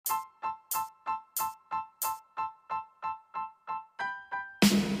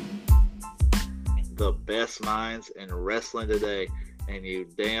the best minds in wrestling today, and you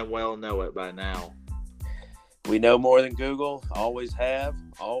damn well know it by now. We know more than Google, always have,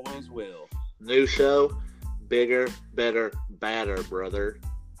 always will. New show, bigger, better, badder, brother.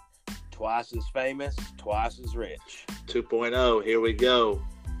 Twice as famous, twice as rich. 2.0, here we go.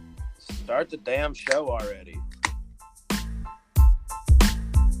 Start the damn show already.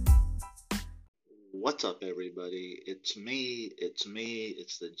 What's up, everybody? It's me,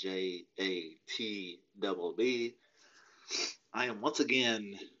 it's the JATBB. I am once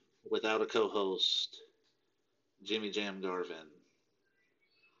again without a co-host. Jimmy Jam Garvin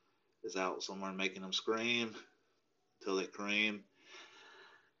is out somewhere making them scream till they cream.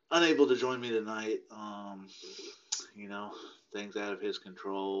 Unable to join me tonight. Things out of his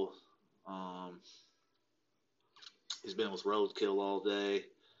control. He's been with Roadkill all day.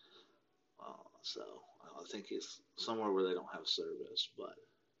 So I think he's somewhere where they don't have service, but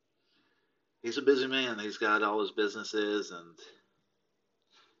he's a busy man. He's got all his businesses, and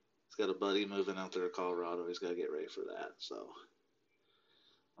he's got a buddy moving out there to Colorado. He's got to get ready for that. So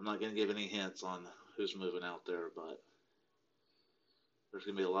I'm not going to give any hints on who's moving out there, but there's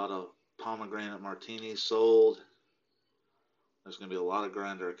going to be a lot of pomegranate martinis sold. There's going to be a lot of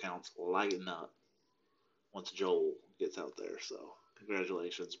grinder accounts lighting up once Joel gets out there. So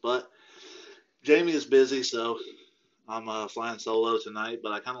congratulations. But Jamie is busy, so I'm flying solo tonight,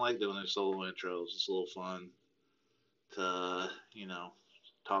 but I kind of like doing these solo intros. It's a little fun to,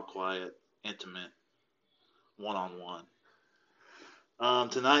 talk quiet, intimate, one-on-one.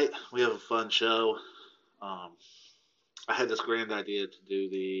 Tonight, we have a fun show. I had this grand idea to do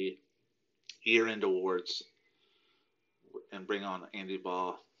the year-end awards and bring on Andy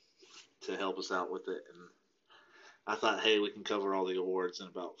Ball to help us out with it. And I thought, hey, we can cover all the awards in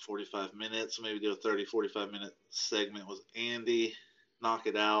about 45 minutes, maybe do a 30, 45-minute segment with Andy, knock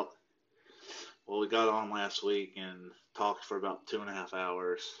it out. Well, we got on last week and talked for about 2.5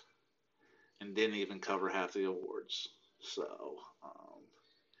 hours and didn't even cover half the awards. So,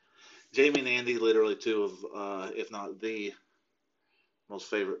 Jamie and Andy, literally two of, if not the most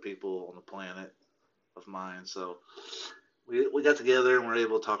favorite people on the planet of mine. So, we got together and were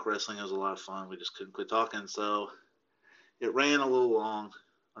able to talk wrestling. It was a lot of fun. We just couldn't quit talking. So, it ran a little long,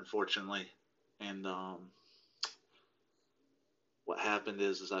 unfortunately, and what happened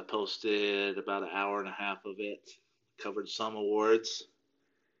is I posted about an hour and a half of it, covered some awards.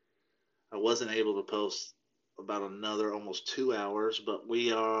 I wasn't able to post about another almost 2 hours, but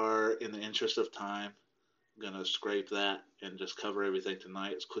we are, in the interest of time, going to scrape that and just cover everything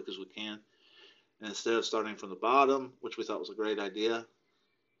tonight as quick as we can. And instead of starting from the bottom, which we thought was a great idea,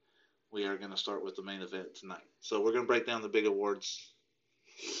 we are going to start with the main event tonight. So we're going to break down the big awards.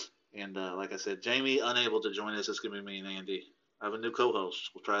 And like I said, Jamie unable to join us. It's going to be me and Andy. I have a new co-host.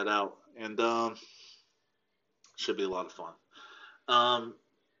 We'll try it out. And should be a lot of fun.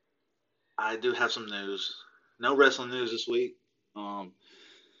 I do have some news. No wrestling news this week. I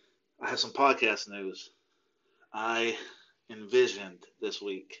have some podcast news. I envisioned this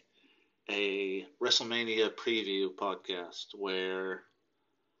week a WrestleMania preview podcast where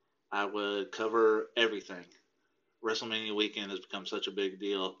I would cover everything. WrestleMania weekend has become such a big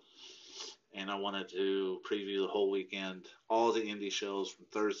deal, and I wanted to preview the whole weekend, all the indie shows from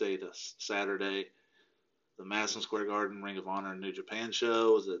Thursday to Saturday, the Madison Square Garden Ring of Honor New Japan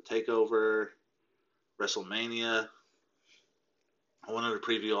shows, the TakeOver, WrestleMania. I wanted to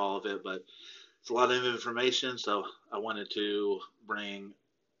preview all of it, but it's a lot of information, so I wanted to bring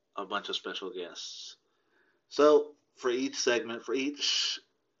a bunch of special guests. So for each segment, for each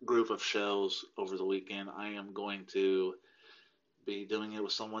group of shows over the weekend, I am going to be doing it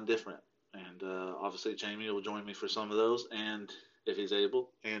with someone different, and obviously Jamie will join me for some of those, and if he's able,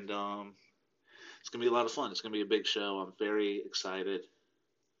 and it's gonna be a lot of fun. It's gonna be a big show. I'm very excited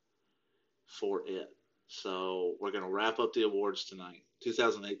for it. So we're gonna wrap up the awards tonight,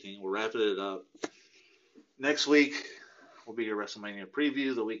 2018. We're wrapping it up. Next week will be your WrestleMania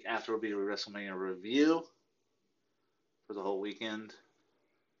preview. The week after will be your WrestleMania review for the whole weekend.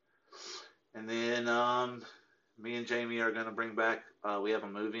 And then me and Jamie are going to bring back, we have a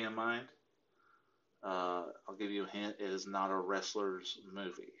movie in mind. I'll give you a hint. It is not a wrestler's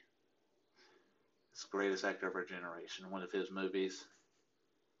movie. It's the greatest actor of our generation, one of his movies.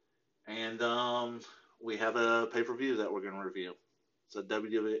 And we have a pay-per-view that we're going to review. It's a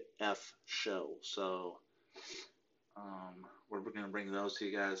WWF show. So we're going to bring those to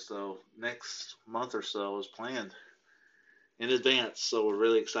you guys. So next month or so is planned in advance, so we're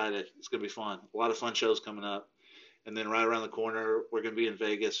really excited. It's going to be fun. A lot of fun shows coming up. And then right around the corner, we're going to be in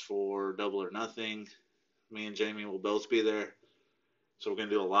Vegas for Double or Nothing. Me and Jamie will both be there. So we're going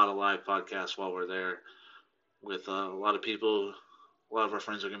to do a lot of live podcasts while we're there with a lot of people. A lot of our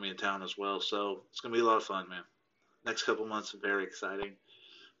friends are going to be in town as well. So it's going to be a lot of fun, man. Next couple months, very exciting.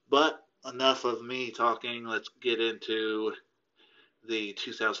 But enough of me talking. Let's get into the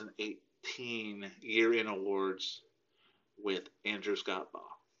 2018 year-end awards with Andrew Scott Baugh.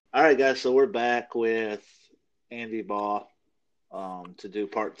 All right, guys. So we're back with Andy Baugh to do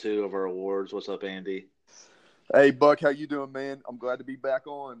part 2 of our awards. What's up, Andy? Hey, Buck. How you doing, man? I'm glad to be back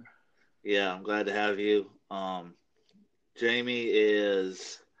on. Yeah, I'm glad to have you. Jamie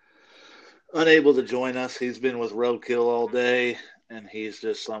is unable to join us. He's been with Roadkill all day, and he's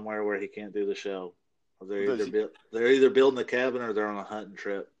just somewhere where he can't do the show. They're either building a cabin or they're on a hunting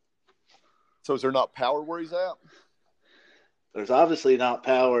trip. So is there not power where he's at? There's obviously not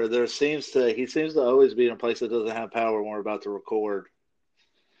power. He seems to always be in a place that doesn't have power when we're about to record.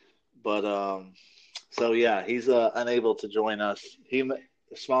 But so yeah, he's unable to join us. A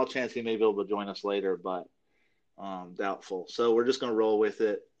small chance he may be able to join us later, but doubtful. So we're just gonna roll with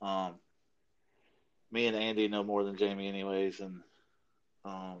it. Me and Andy know more than Jamie, anyways, and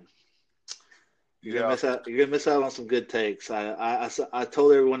you're gonna miss out on some good takes. I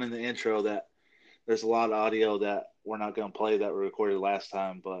told everyone in the intro that there's a lot of audio that we're not gonna play that we recorded last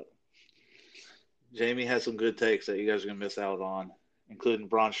time, but Jamie has some good takes that you guys are gonna miss out on, including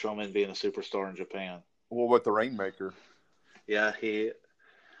Braun Strowman being a superstar in Japan. Well, what the Rainmaker? Yeah, he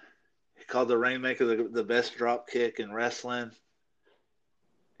called the Rainmaker the best drop kick in wrestling.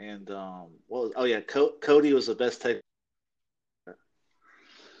 And Cody was the best take.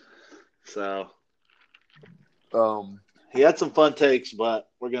 So he had some fun takes, but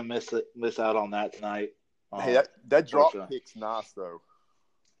we're gonna miss out on that tonight. Hey, that drop kick's nice though.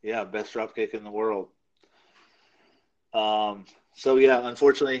 Yeah, best drop kick in the world. So yeah,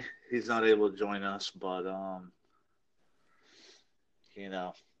 unfortunately he's not able to join us, but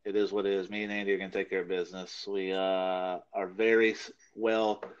it is what it is. Me and Andy are going to take care of business. We are very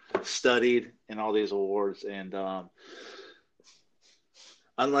well studied in all these awards. And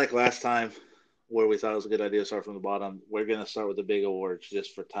unlike last time where we thought it was a good idea to start from the bottom, we're going to start with the big awards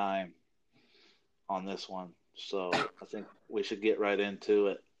just for time on this one. So I think we should get right into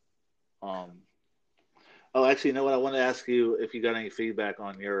it. Actually, you know what? I want to ask you if you got any feedback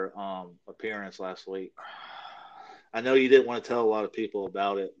on your appearance last week. I know you didn't want to tell a lot of people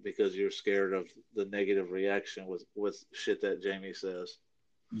about it because you're scared of the negative reaction with shit that Jamie says.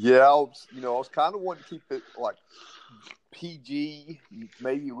 Yeah, I was kind of wanting to keep it like PG,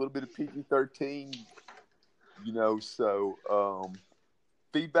 maybe a little bit of PG-13. So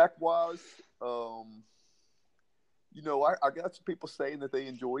feedback-wise, I got some people saying that they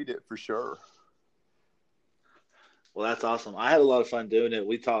enjoyed it for sure. Well, that's awesome. I had a lot of fun doing it.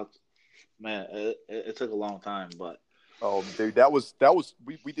 We talked. Man, it took a long time, but dude,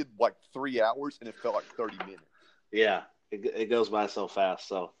 we did like 3 hours and it felt like 30 minutes. Yeah, it goes by so fast.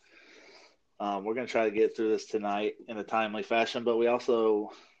 So we're gonna try to get through this tonight in a timely fashion, but we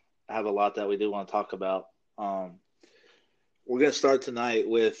also have a lot that we do want to talk about. We're gonna start tonight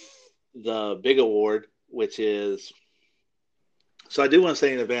with the big award, which is. So I do want to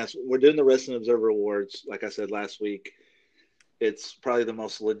say in advance, we're doing the Wrestling Observer Awards. Like I said last week, it's probably the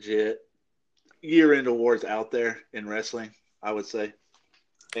most legit year-end awards out there in wrestling, I would say.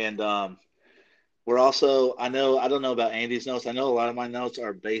 And we're also, I don't know about Andy's notes. I know a lot of my notes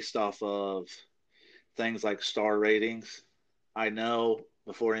are based off of things like star ratings. I know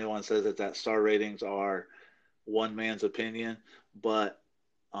before anyone says that star ratings are one man's opinion, but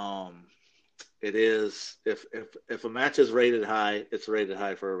it is if a match is rated high, it's rated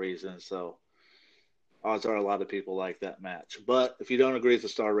high for a reason. So odds are a lot of people like that match. But if you don't agree with the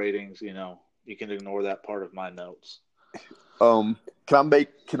star ratings, you can ignore that part of my notes. Can I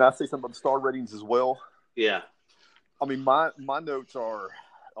say something about the star ratings as well? Yeah. I mean, my notes are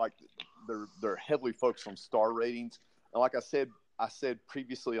like they're heavily focused on star ratings. And like I said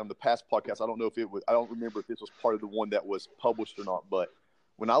previously on the past podcast, I don't remember if this was part of the one that was published or not, but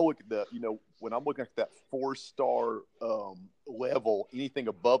when I look at when I'm looking at that 4-star level, anything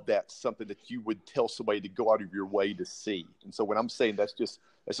above that's something that you would tell somebody to go out of your way to see. And so when I'm saying that's just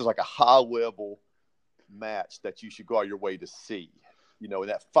like a high level match that you should go out of your way to see. And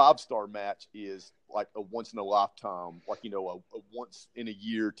that 5-star match is like a once in a lifetime, like a once in a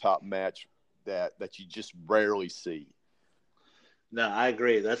year type match that you just rarely see. No, I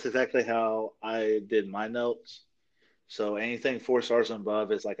agree. That's exactly how I did my notes. So anything 4 stars and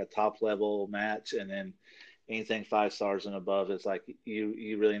above is like a top level match, and then anything 5 stars and above is like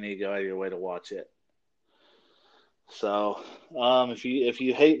you really need to go out of your way to watch it. So if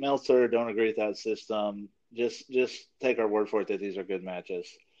you hate Meltzer, don't agree with that system, Just take our word for it that these are good matches.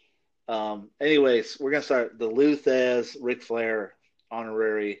 Anyways, we're gonna start the Lou Thesz Ric Flair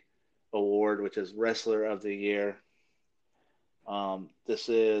honorary award, which is Wrestler of the Year. This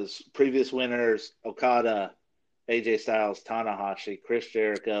is previous winners: Okada, AJ Styles, Tanahashi, Chris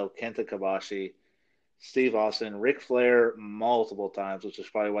Jericho, Kenta Kobashi, Steve Austin, Ric Flair multiple times, which is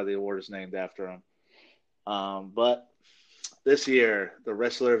probably why the award is named after him. But this year, the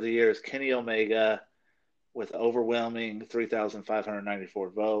Wrestler of the Year is Kenny Omega with overwhelming 3,594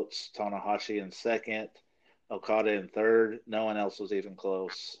 votes. Tanahashi in second, Okada in third. No one else was even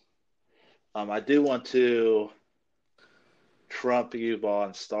close. I do want to trump you, Ball,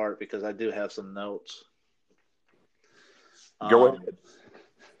 and start because I do have some notes. Go ahead.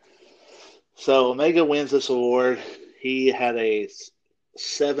 So Omega wins this award. He had a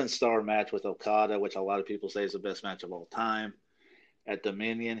 7-star match with Okada, which a lot of people say is the best match of all time. At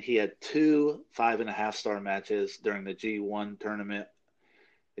Dominion, he had 2 5.5-star matches during the G1 tournament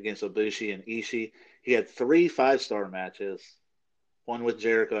against Ibushi and Ishii. He had 3 5-star matches, one with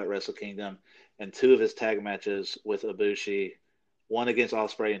Jericho at Wrestle Kingdom, and 2 of his tag matches with Ibushi, one against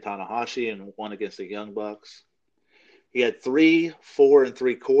Ospreay and Tanahashi, and one against the Young Bucks. He had 3 4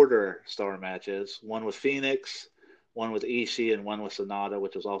 3/4-star matches, one with Phoenix, one with Ishii, and one with Sonata,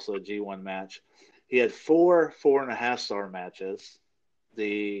 which was also a G1 match. He had 4 4.5-star matches,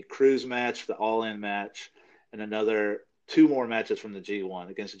 the Cruise match, the All-In match, and another 2 more matches from the G1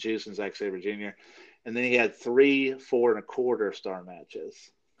 against Juice and Zack Sabre Jr. And then he had 3 4 1/4-star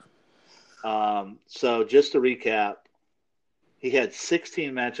matches. So just to recap, he had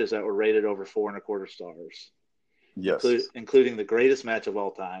 16 matches that were rated over 4 1/4 stars. Yes. Including the greatest match of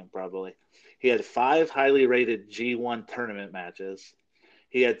all time, probably. He had 5 highly rated G1 tournament matches.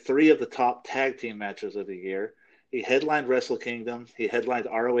 He had 3 of the top tag team matches of the year. He headlined Wrestle Kingdom. He headlined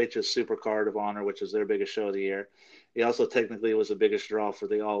ROH's Supercard of Honor, which was their biggest show of the year. He also technically was the biggest draw for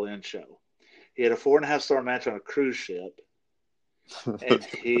the All-In show. He had a 4.5-star match on a cruise ship. And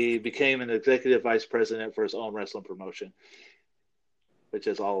he became an executive vice president for his own wrestling promotion, which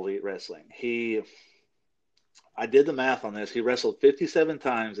is All Elite Wrestling. I did the math on this. He wrestled 57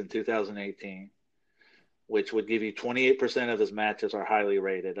 times in 2018, which would give you 28% of his matches are highly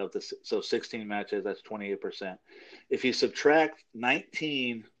rated. So 16 matches, that's 28%. If you subtract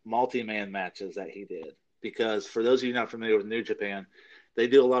 19 multi-man matches that he did, because for those of you not familiar with New Japan, they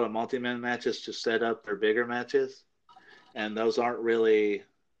do a lot of multi-man matches to set up their bigger matches, and those aren't really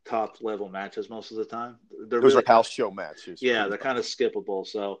top-level matches most of the time. Those are house show matches. Yeah, they're kind of skippable.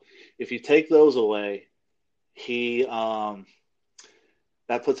 So if you take those away, he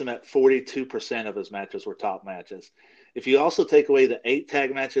that puts him at 42% of his matches were top matches. If you also take away the 8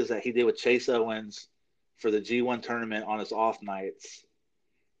 tag matches that he did with Chase Owens for the G1 tournament on his off nights,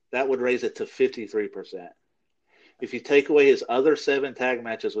 that would raise it to 53%. If you take away his other 7 tag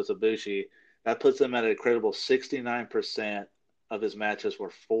matches with Ibushi, that puts him at an incredible 69% of his matches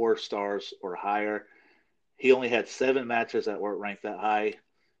were 4 stars or higher. He only had 7 matches that weren't ranked that high.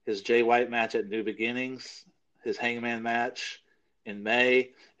 His Jay White match at New Beginnings, his Hangman match in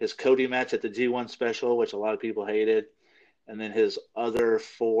May, his Cody match at the G1 special, which a lot of people hated, and then his other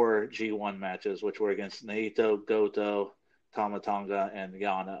 4 G1 matches, which were against Naito, Goto, Tama Tonga, and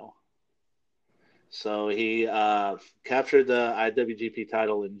Yano. So he captured the IWGP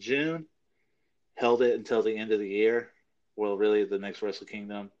title in June, held it until the end of the year, well, really the next Wrestle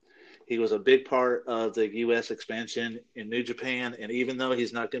Kingdom. He was a big part of the U.S. expansion in New Japan, and even though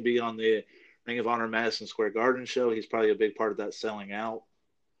he's not going to be on the Ring of Honor Madison Square Garden show, he's probably a big part of that selling out.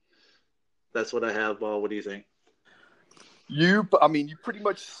 That's what I have, Ball. What do you think? You pretty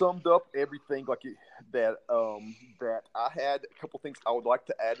much summed up everything that I had. A couple things I would like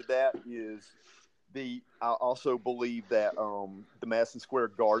to add to that is I also believe that the Madison Square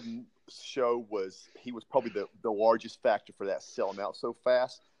Garden show was probably the largest factor for that selling out so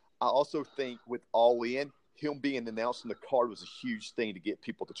fast. I also think with All In, him being announced on the card was a huge thing to get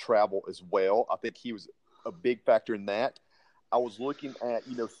people to travel as well. I think he was a big factor in that. I was looking at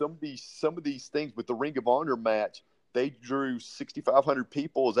some of these things with the Ring of Honor match. They drew 6,500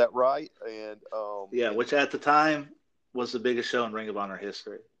 people. Is that right? And which at the time was the biggest show in Ring of Honor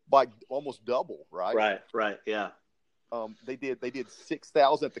history. By almost double, right? Right, yeah. They did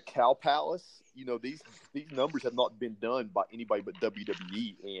 6,000 at the Cow Palace. These numbers have not been done by anybody but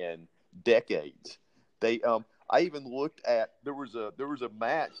WWE in decades. I even looked at there was a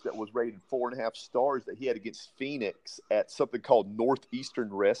match that was rated 4.5 stars that he had against Phoenix at something called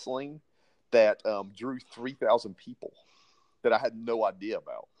Northeastern Wrestling that drew 3,000 people that I had no idea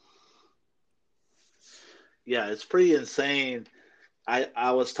about. Yeah, it's pretty insane.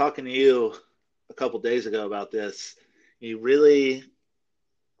 I was talking to you a couple days ago about this. I really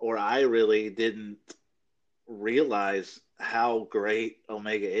didn't realize how great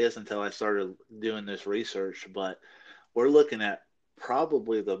Omega is until I started doing this research. But we're looking at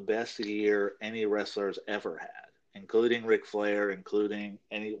probably the best year any wrestler's ever had, including Ric Flair, including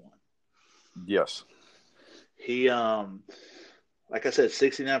anyone. Yes. He, like I said,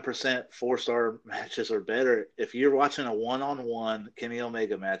 69% 4-star matches or better. If you're watching a one-on-one Kenny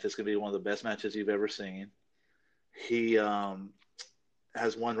Omega match, it's going to be one of the best matches you've ever seen. He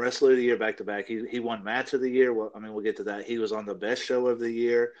has won Wrestler of the Year back-to-back. He won Match of the Year. Well, I mean, we'll get to that. He was on the Best Show of the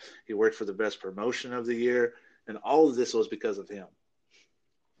Year. He worked for the Best Promotion of the Year. And all of this was because of him.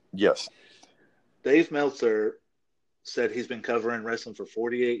 Yes. Dave Meltzer said he's been covering wrestling for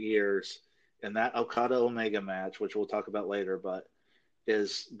 48 years, and that Okada-Omega match, which we'll talk about later, but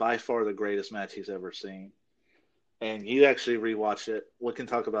is by far the greatest match he's ever seen. And you actually rewatched it. We can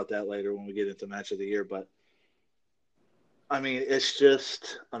talk about that later when we get into Match of the Year, but I mean, it's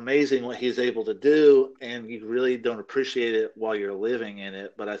just amazing what he's able to do, and you really don't appreciate it while you're living in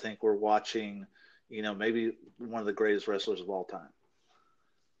it. But I think we're watching, maybe one of the greatest wrestlers of all time.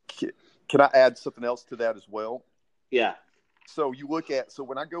 Can I add something else to that as well? Yeah. So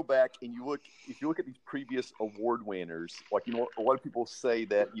when I go back and if you look at these previous award winners, like, a lot of people say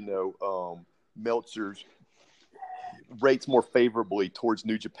that, Meltzer rates more favorably towards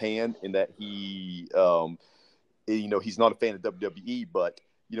New Japan and that he, he's not a fan of WWE, but,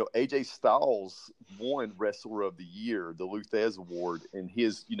 AJ Styles won Wrestler of the Year, the Lou Thesz Award, and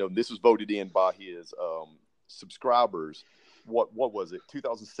his, this was voted in by his subscribers. What was it?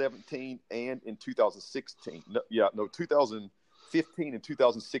 2017 and in 2016. 2015 and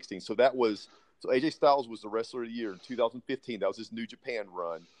 2016. So AJ Styles was the Wrestler of the Year in 2015. That was his New Japan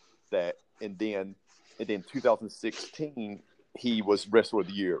run. And then 2016 he was Wrestler of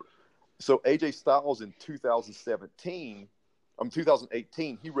the Year. So AJ Styles in 2018,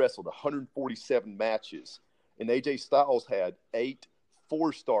 he wrestled 147 matches, and AJ Styles had 8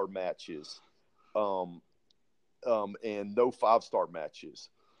 4-star matches, and no 5-star matches.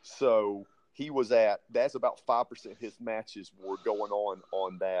 So that's about 5% of his matches were going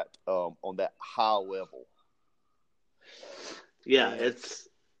on that high level. Yeah,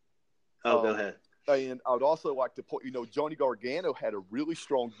 go ahead. And I would also like to point, Johnny Gargano had a really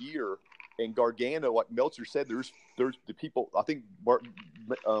strong year. And Gargano, like Meltzer said, there's the people. I think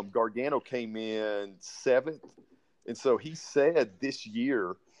Gargano came in 7th, and so he said this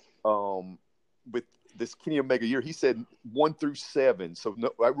year, with this Kenny Omega year, he said 1 through 7. So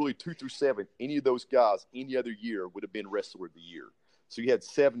really 2 through 7. Any of those guys, any other year would have been Wrestler of the Year. So you had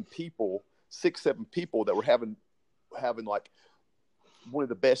 7 people that were having like one of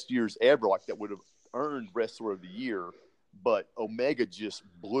the best years ever, like that would have earned Wrestler of the Year. But Omega just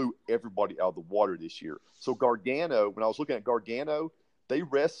blew everybody out of the water this year. So Gargano, when I was looking at Gargano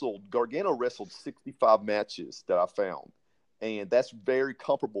wrestled 65 matches that I found. And that's very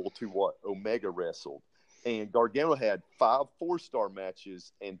comparable to what Omega wrestled. And Gargano had 5 4-star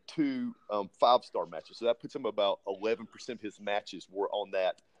matches and 2 5-star matches. So that puts him about 11% of his matches were on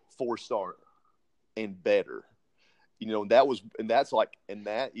that 4-star and better.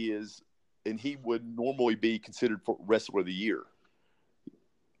 And he would normally be considered for Wrestler of the Year.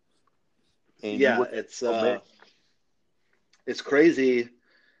 And it's crazy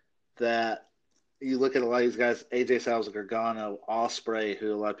that you look at a lot of these guys, AJ Styles, Gargano, Ospreay,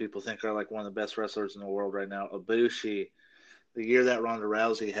 who a lot of people think are like one of the best wrestlers in the world right now, Ibushi, the year that Ronda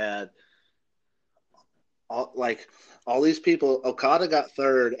Rousey had, all these people. Okada got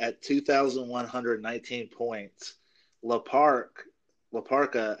 3rd at 2,119 points. La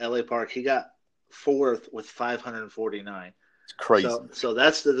Parka, LA Park, he got 4th with 549. It's crazy. So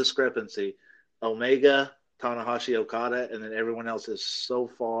that's the discrepancy. Omega, Tanahashi, Okada, and then everyone else is so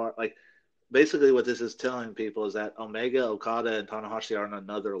far. Like, basically what this is telling people is that Omega, Okada, and Tanahashi are on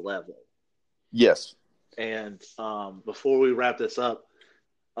another level. Yes. And before we wrap this up,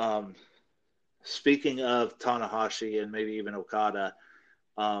 speaking of Tanahashi and maybe even Okada,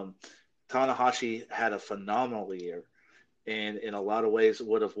 Tanahashi had a phenomenal year. And in a lot of ways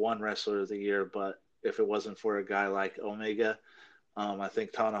would have won Wrestler of the Year, but if it wasn't for a guy like Omega, I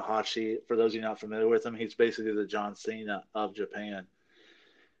think Tanahashi, for those of you not familiar with him, he's basically the John Cena of Japan.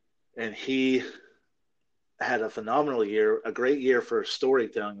 And he had a phenomenal year, a great year for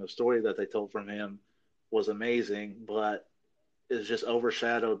storytelling. The story that they told from him was amazing, but is just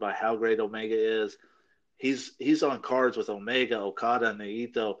overshadowed by how great Omega is. He's on cards with Omega, Okada, and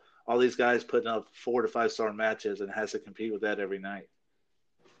Naito. All these guys putting up 4 to 5-star matches and has to compete with that every night.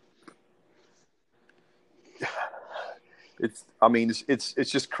 It's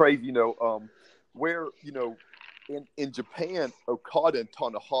just crazy. where in Japan, Okada and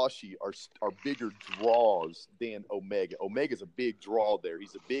Tanahashi are bigger draws than Omega. Omega's a big draw there.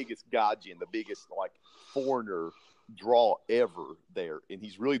 He's the biggest gaijin, the biggest foreigner draw ever there, and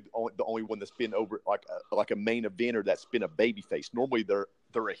he's really the only one that's been over like a main eventer that's been a babyface. Normally they're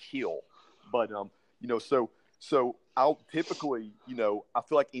a heel, but so I'll typically I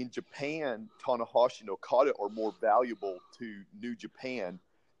feel like in Japan Tanahashi and Okada are more valuable to New Japan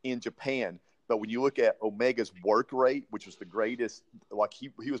in Japan. But when you look at Omega's work rate, which was the greatest,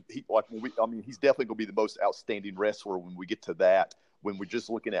 he's definitely going to be the most outstanding wrestler when we get to that. When we're just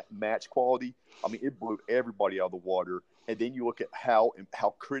looking at match quality, I mean, it blew everybody out of the water. And then you look at how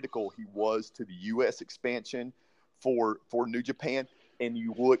critical he was to the U.S. expansion for New Japan, and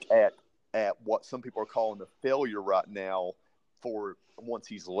you look at what some people are calling a failure right now for once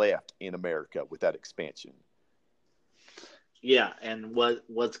he's left in America with that expansion. Yeah, and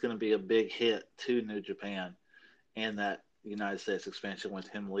what's going to be a big hit to New Japan and that United States expansion with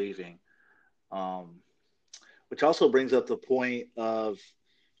him leaving, which also brings up the point of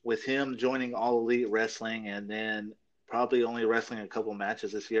with him joining All Elite Wrestling and then probably only wrestling a couple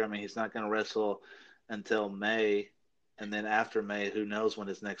matches this year. I mean, he's not going to wrestle until May, and then after May, who knows when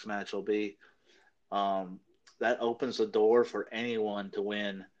his next match will be. That opens the door for anyone to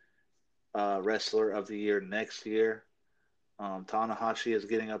win Wrestler of the Year next year. Tanahashi is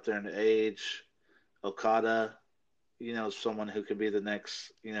getting up there in age. Okada, someone who could be the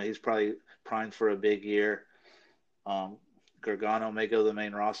next, he's probably primed for a big year. Gargano may go to the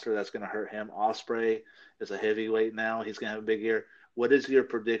main roster. That's going to hurt him. Ospreay is a heavyweight now. He's going to have a big year. What is your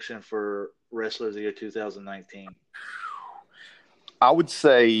prediction for Wrestler of the Year 2019? I would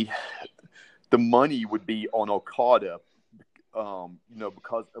say the money would be on Okada,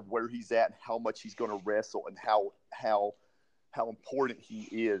 because of where he's at and how much he's going to wrestle and how important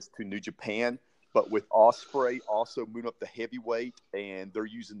he is to New Japan. But with Ospreay also moving up the heavyweight and they're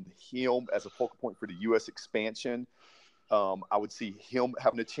using him as a focal point for the U.S. expansion, I would see him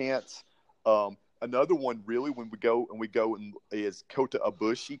having a chance. Another one really when we go is Kota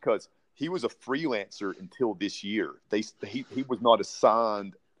Ibushi, because he was a freelancer until this year. He was not a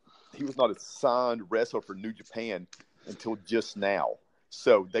signed wrestler for New Japan until just now.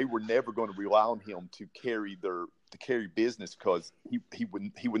 So they were never going to rely on him to carry business because he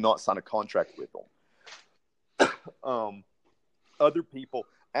would not sign a contract with them. Other people,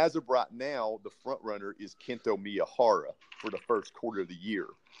 as of right now, the front runner is Kento Miyahara for the first quarter of the year.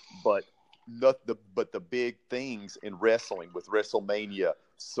 But the big things in wrestling with WrestleMania,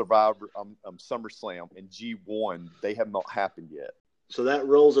 Survivor, SummerSlam, and G1, they have not happened yet. So that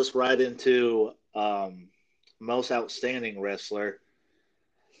rolls us right into most outstanding wrestler.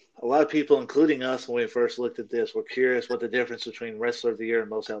 A lot of people, including us, when we first looked at this, were curious what the difference between Wrestler of the Year and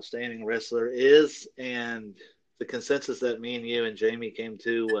Most Outstanding Wrestler is. And the consensus that me and you and Jamie came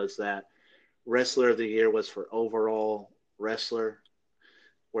to was that Wrestler of the Year was for overall wrestler,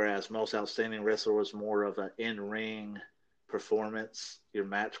 whereas Most Outstanding Wrestler was more of an in-ring performance, your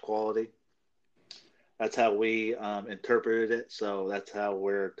match quality. That's how we interpreted it, so that's how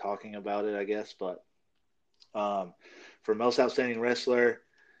we're talking about it, I guess. But for Most Outstanding Wrestler,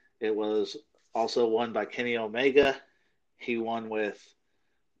 it was also won by Kenny Omega. He won by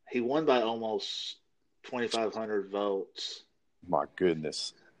almost 2,500 votes. My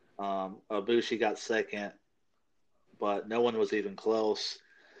goodness. Ibushi got second, but no one was even close.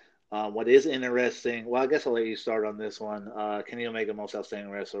 What is interesting, well, I guess I'll let you start on this one. Kenny Omega, Most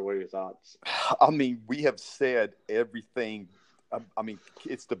Outstanding Wrestler, what are your thoughts? I mean, we have said everything. I mean,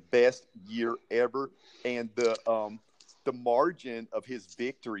 it's the best year ever. And the margin of his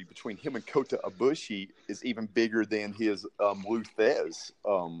victory between him and Kota Ibushi is even bigger than his Lou Thesz,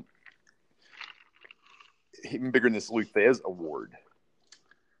 even bigger than this Lou Thesz award.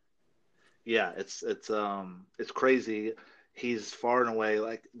 Yeah, it's crazy. He's far and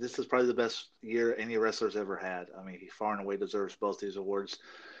away, this is probably the best year any wrestler's ever had. I mean, he far and away deserves both these awards.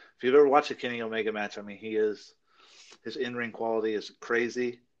 If you've ever watched a Kenny Omega match, I mean, his in-ring quality is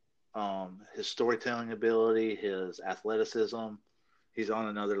crazy. His storytelling ability, his athleticism, he's on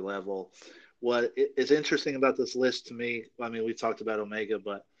another level. What is interesting about this list to me, I mean, we talked about Omega,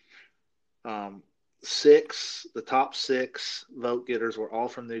 but the top 6 vote getters were all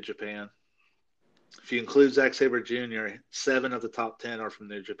from New Japan. If you include Zack Sabre Jr., 7 of the top 10 are from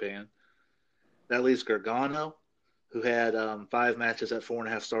New Japan. That leaves Gargano, who had 5 matches at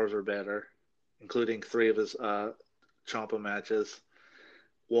 4.5 stars or better, including 3 of his Ciampa matches.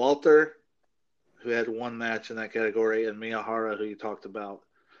 Walter, who had 1 match in that category, and Miyahara, who you talked about.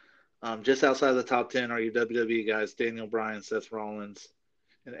 Just outside of the top 10 are your WWE guys, Daniel Bryan, Seth Rollins,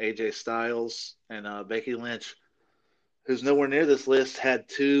 and AJ Styles. And Becky Lynch, who's nowhere near this list, had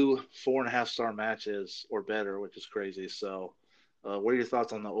two 4.5 star matches or better, which is crazy. So, what are your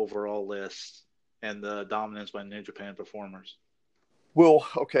thoughts on the overall list and the dominance by New Japan performers? Well,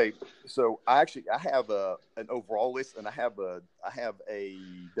 okay. So I have an overall list, and I have a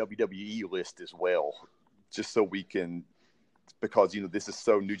WWE list as well, just so we can, because this is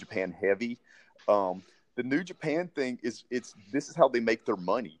so New Japan heavy. The New Japan thing this is how they make their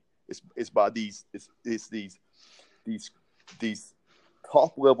money. It's by these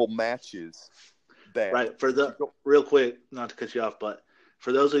top level matches that Right. Real quick, not to cut you off, but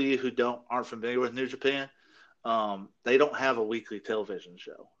for those of you who aren't familiar with New Japan, they don't have a weekly television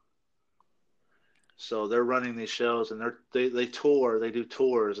show. So they're running these shows, and they tour. They do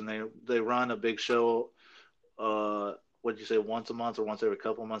tours, and they run a big show. What'd you say, once a month or once every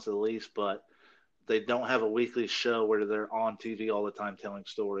couple of months at least? But they don't have a weekly show where they're on TV all the time telling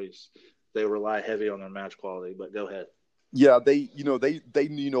stories. They rely heavy on their match quality. But go ahead. Yeah, they a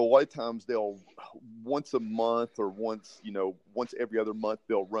lot of times they'll once a month or once every other month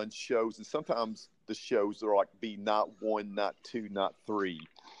they'll run shows, and sometimes the shows are like be not one, not two, not three.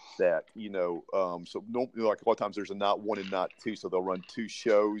 That so normally, like a lot of times there's a not one and not two, so they'll run two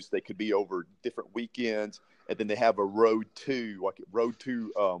shows. They could be over different weekends, and then they have a road to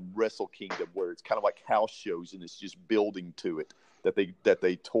Wrestle Kingdom, where it's kind of like house shows, and it's just building to it. That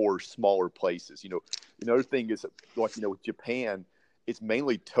they tour smaller places. Another thing is with Japan, it's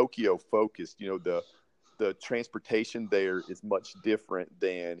mainly Tokyo focused. The transportation there is much different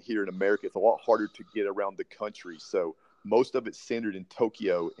than here in America. It's a lot harder to get around the country. So most of it's centered in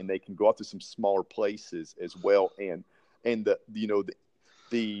Tokyo, and they can go out to some smaller places as well. And as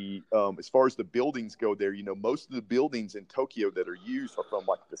far as the buildings go there, most of the buildings in Tokyo that are used are from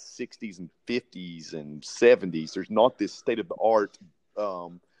like the 60s and 50s and 70s. There's not this state of the art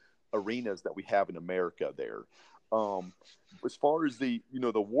arenas that we have in America there. As far as the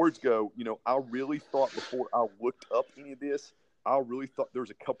awards go, I really thought before I looked up any of this, I really thought there was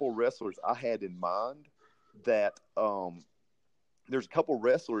a couple of wrestlers I had in mind that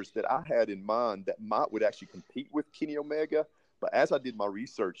would actually compete with Kenny Omega. But as I did my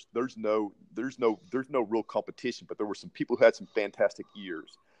research, there's no real competition. But there were some people who had some fantastic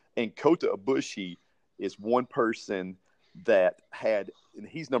years, and Kota Ibushi is one person that had, and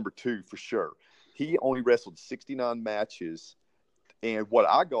he's number 2 for sure. He only wrestled 69 matches, and what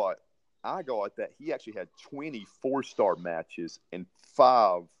I got that he actually had 20 4-star matches and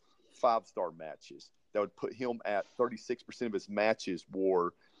 5 5-star matches. That would put him at 36% of his matches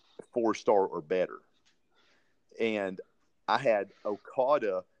were 4-star or better. And I had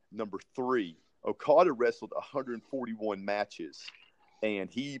Okada number 3. Okada wrestled 141 matches, and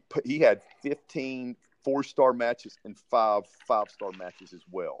he had 15 4-star matches and 5 5-star matches as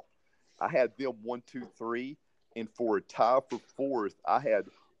well. I had them 1, 2, 3, and for a tie for 4th, I had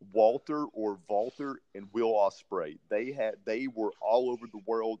Walter and Will Ospreay. They were all over the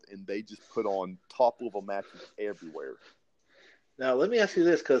world, and they just put on top level matches everywhere. Now let me ask you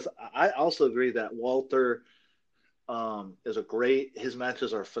this, because I also agree that Walter his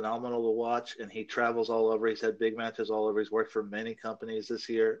matches are phenomenal to watch, and he travels all over. He's had big matches all over. He's worked for many companies this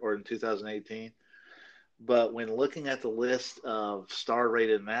year or in 2018. But when looking at the list of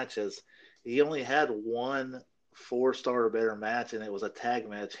star-rated matches, he only had one 4-star or better match, and it was a tag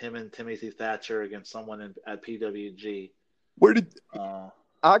match, him and Timothy Thatcher against someone at PWG. Where did I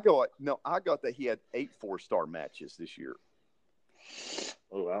got that he had 8 4-star matches this year.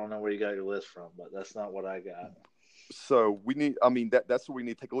 Oh, I don't know where you got your list from, but that's not what I got. So that's what we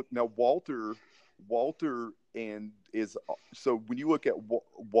need to take a look. Now, Walter when you look at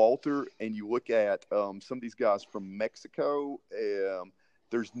Walter and you look at some of these guys from Mexico,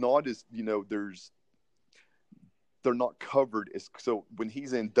 there's not as, they're not covered as, so when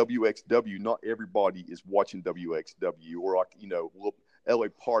he's in WXW, not everybody is watching WXW, or like, LA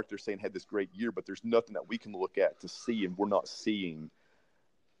Park, they're saying had this great year, but there's nothing that we can look at to see, and we're not seeing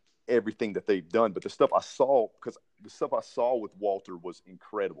everything that they've done. But the stuff I saw with Walter was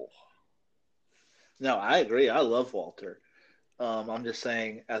incredible. No, I agree. I love Walter. I'm just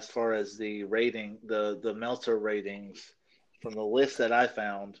saying, as far as the rating, the Meltzer ratings from the list that I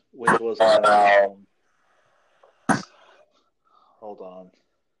found, which was hold on.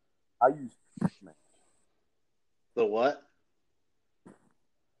 I used the what?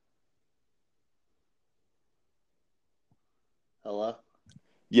 Hello?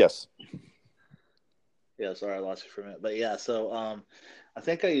 Yes. Yeah, sorry, I lost you for a minute. But yeah, so I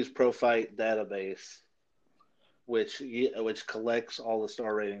think I use Pro Fight Database, which collects all the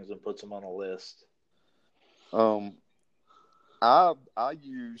star ratings and puts them on a list. I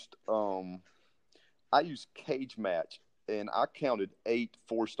used Cage Match, and I counted 8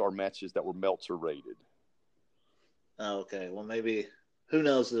 4-star matches that were Meltzer rated. Oh, okay. Well, maybe who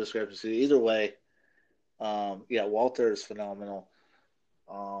knows the discrepancy? Either way, yeah, Walter is phenomenal.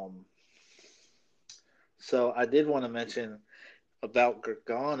 Um, so I did want to mention about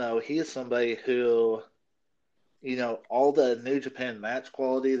Gargano. He is somebody who, all the New Japan match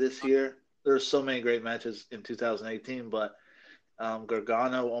quality this year. There's so many great matches in 2018, but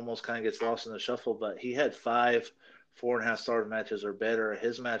Gargano almost kind of gets lost in the shuffle. But he had 5 4.5 star matches or better.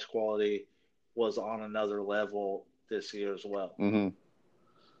 His match quality was on another level this year as well. Mm-hmm.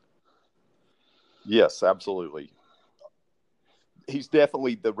 Yes, absolutely. He's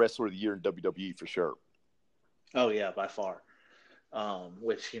definitely the wrestler of the year in WWE for sure. Oh yeah, by far.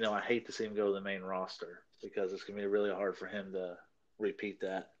 Which I hate to see him go to the main roster because it's gonna be really hard for him to repeat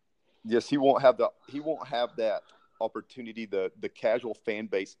that. Yes, he won't have that opportunity. The casual fan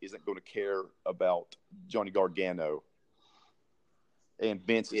base isn't going to care about Johnny Gargano, and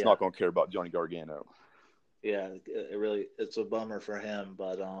Vince is not going to care about Johnny Gargano. Yeah, it's a bummer for him,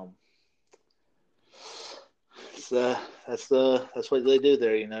 but that's what they do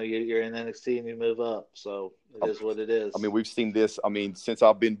there. You're in NXT and you move up, so it is what it is. I mean, we've seen this. I mean, since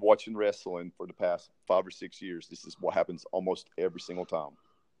I've been watching wrestling for the past 5 or 6 years, this is what happens almost every single time.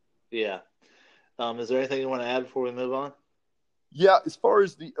 Yeah. Is there anything you want to add before we move on? Yeah, as far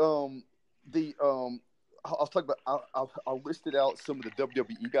as I'll talk about. I listed out some of the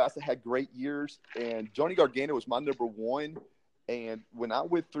WWE guys that had great years, and Johnny Gargano was my number 1. And when I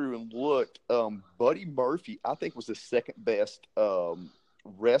went through and looked, Buddy Murphy, I think, was the second best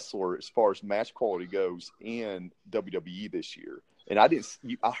wrestler as far as match quality goes in WWE this year. And I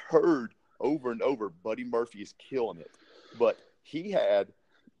heard over and over, Buddy Murphy is killing it. But he had,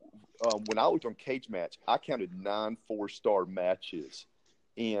 when I looked on Cage Match, I counted 9 4-star matches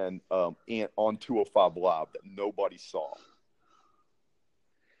on 205 Live that nobody saw.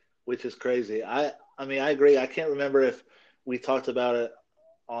 Which is crazy. I mean, I agree. I can't remember if we talked about it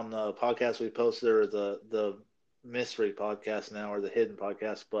on the podcast we posted or the mystery podcast now or the hidden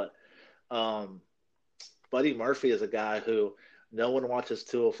podcast, but Buddy Murphy is a guy who no one watches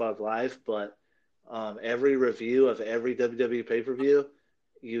 205 Live, but every review of every WWE pay-per-view,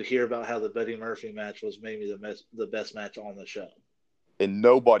 you hear about how the Buddy Murphy match was maybe the best match on the show. And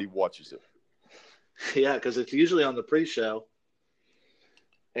nobody watches it. Yeah, because it's usually on the pre-show.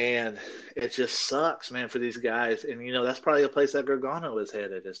 And it just sucks, man, for these guys. And, that's probably a place that Gargano is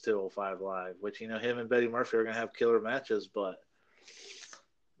headed is 205 Live, which, him and Buddy Murphy are going to have killer matches. But,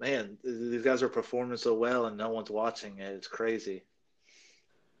 man, these guys are performing so well and no one's watching it. It's crazy.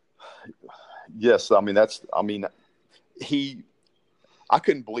 Yes, I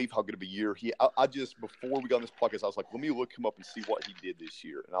couldn't believe how good of a year before we got on this podcast, I was like, let me look him up and see what he did this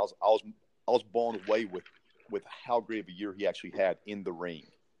year. And I was blown away with how great of a year he actually had in the ring.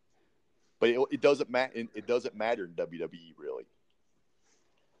 But it doesn't matter. It doesn't matter in WWE, really.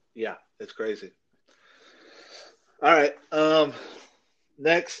 Yeah, it's crazy. All right.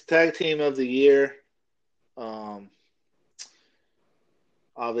 Next tag team of the year.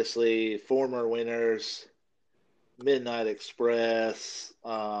 Obviously, former winners: Midnight Express,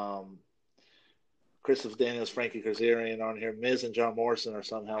 Christopher Daniels, Frankie Kazarian on here. Miz and John Morrison are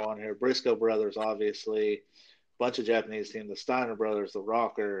somehow on here. Briscoe brothers, obviously. Bunch of Japanese team. The Steiner brothers, the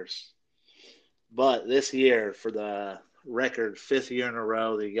Rockers. But this year, for the record 5th year in a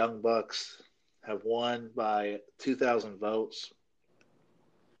row, the Young Bucks have won by 2,000 votes.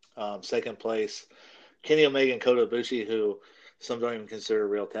 Second place, Kenny Omega and Kota Ibushi, who some don't even consider a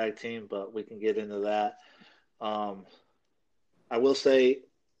real tag team, but we can get into that. I will say,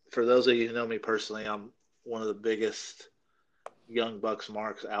 for those of you who know me personally, I'm one of the biggest Young Bucks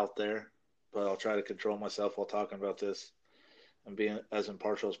marks out there, but I'll try to control myself while talking about this and being as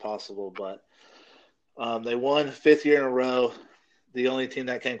impartial as possible. But they won 5th year in a row. The only team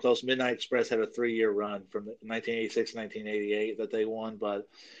that came close, Midnight Express, had a 3-year run from 1986 to 1988 that they won. But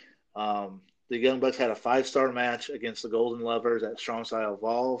the Young Bucks had a 5-star match against the Golden Lovers at Strong Style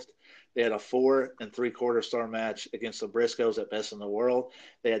Evolved. They had a 4 3/4 star match against the Briscoes at Best in the World.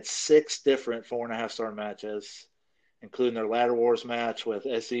 They had 6 different 4.5-star matches, including their Ladder Wars match with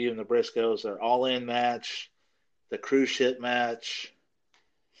SCU and the Briscoes, their All-In match, the Cruise Ship match,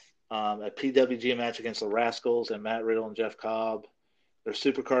 a PWG match against the Rascals and Matt Riddle and Jeff Cobb, their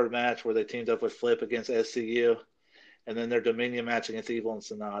Supercard match where they teamed up with Flip against SCU, and then their Dominion match against Evil and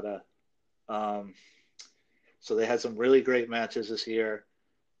Sonata. So they had some really great matches this year.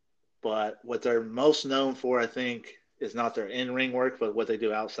 But what they're most known for, I think, is not their in-ring work, but what they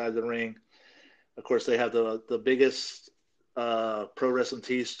do outside the ring. Of course, they have the biggest Pro Wrestling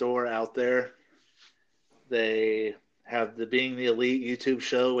Tees store out there. They have the Being the Elite YouTube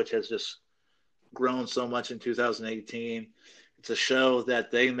show, which has just grown so much in 2018. It's a show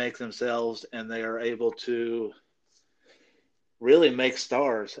that they make themselves, and they are able to really make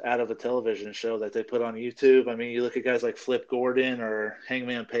stars out of a television show that they put on YouTube. I mean, you look at guys like Flip Gordon or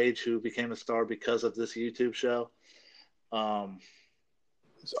Hangman Page, who became a star because of this YouTube show. SCU.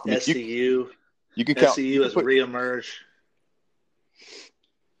 You can count. SCU has reemerged.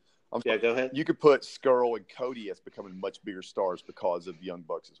 Yeah, go ahead. You could put Skrull and Cody as becoming much bigger stars because of Young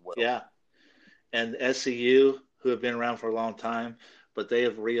Bucks as well. Yeah. And SCU, who have been around for a long time, but they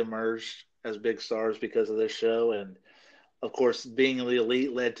have reemerged as big stars because of this show. And, of course, Being the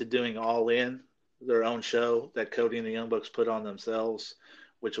Elite led to doing All In, their own show that Cody and the Young Bucks put on themselves,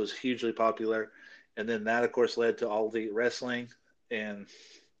 which was hugely popular. And then that, of course, led to All Elite Wrestling. And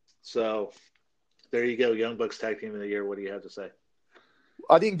so there you go, Young Bucks Tag Team of the Year. What do you have to say?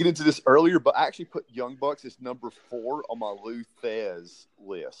 I didn't get into this earlier, but I actually put Young Bucks as number 4 on my Lou Thez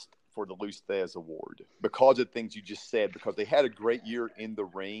list for the Lou Thez Award because of things you just said, because they had a great year in the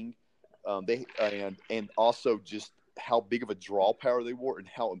ring, and also just how big of a draw power they were and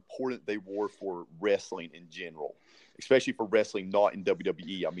how important they were for wrestling in general, especially for wrestling not in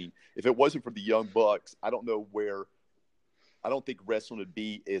WWE. I mean, if it wasn't for the Young Bucks, I don't think wrestling would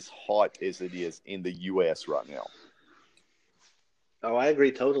be as hot as it is in the U.S. right now. Oh, I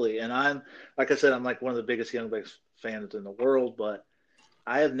agree totally. And like I said, I'm like one of the biggest Young Bucks fans in the world, but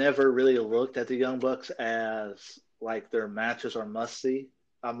I have never really looked at the Young Bucks as like their matches are must see.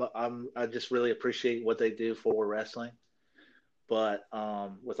 I just really appreciate what they do for wrestling, but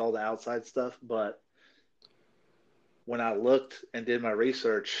with all the outside stuff. But when I looked and did my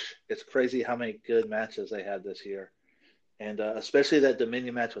research, it's crazy how many good matches they had this year. And especially that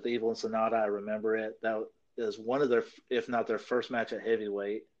Dominion match with Evil and Sonata, I remember it. That was one of their, if not their first match at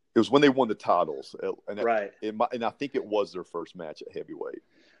heavyweight. It was when they won the titles. Right. And I think it was their first match at heavyweight.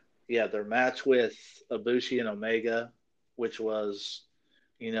 Yeah, their match with Ibushi and Omega, which was,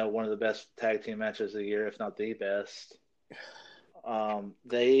 one of the best tag team matches of the year, if not the best.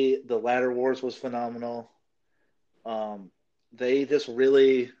 The Ladder Wars was phenomenal. They just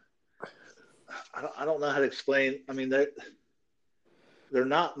really, I don't know how to explain. I mean, they're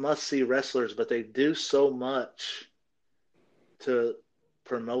not must-see wrestlers, but they do so much to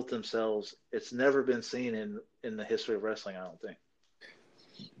promote themselves. It's never been seen in the history of wrestling, I don't think.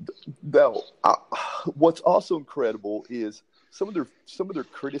 No, what's also incredible is some of their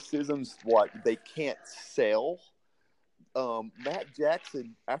criticisms, like they can't sell. Matt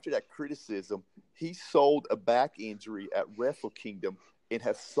Jackson, after that criticism, he sold a back injury at Wrestle Kingdom and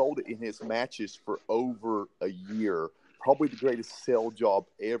has sold it in his matches for over a year. Probably the greatest sell job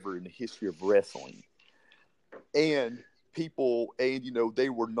ever in the history of wrestling. And they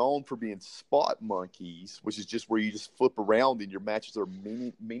were known for being spot monkeys, which is just where you just flip around and your matches are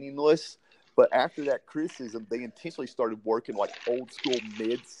meaningless. But after that criticism, they intentionally started working like old school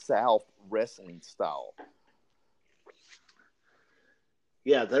Mid-South wrestling style.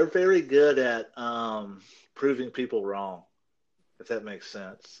 Yeah, they're very good at proving people wrong, if that makes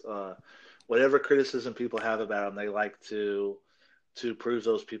sense. Whatever criticism people have about them, they like to prove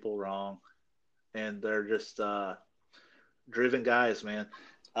those people wrong. And they're just driven guys, man.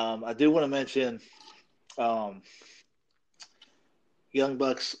 I do want to mention Young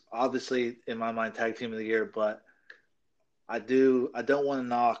Bucks, obviously, in my mind, tag team of the year, but I don't want to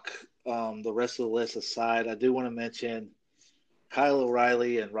knock the rest of the list aside. I do want to mention Kyle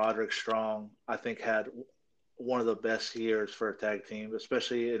O'Reilly and Roderick Strong, I think, had one of the best years for a tag team,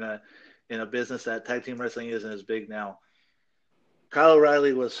 especially in a business that tag team wrestling isn't as big now. Kyle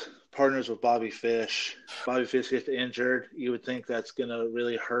O'Reilly was partners with Bobby Fish. Bobby Fish gets injured. You would think that's going to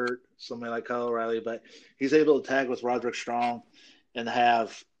really hurt somebody like Kyle O'Reilly, but he's able to tag with Roderick Strong and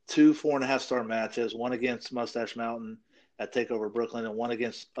have 2 4.5-star matches, one against Mustache Mountain at TakeOver Brooklyn and one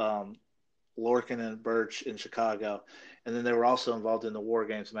against Lorcan and Birch in Chicago. And then they were also involved in the War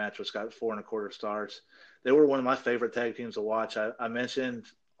Games match, which got 4.25 stars. They were one of my favorite tag teams to watch. I mentioned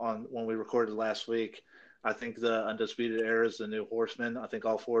when we recorded last week, I think the Undisputed Era is the New Horsemen. I think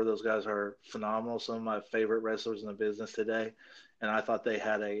all 4 of those guys are phenomenal. Some of my favorite wrestlers in the business today. And I thought they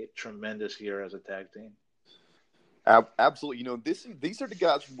had a tremendous year as a tag team. Absolutely. These are the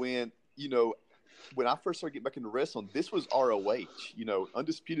guys when I first started getting back into wrestling, this was ROH,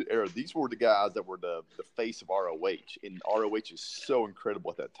 Undisputed Era. These were the guys that were the face of ROH, and ROH is so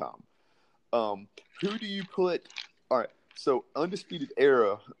incredible at that time. Who do you put? All right, so Undisputed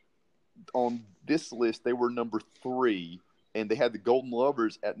Era on this list, they were number 3, and they had the Golden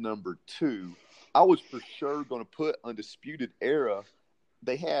Lovers at number 2. I was for sure going to put Undisputed Era.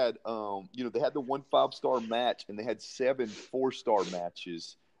 They had, they had the 1 5-star match, and they had 7 4-star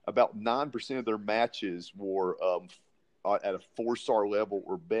matches. About 9% of their matches were at a 4-star level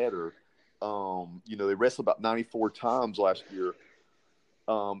or better. They wrestled about 94 times last year.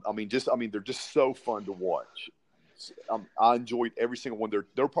 They're just so fun to watch. I enjoyed every single one.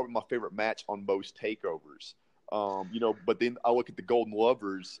 They're probably my favorite match on most takeovers. But then I look at the Golden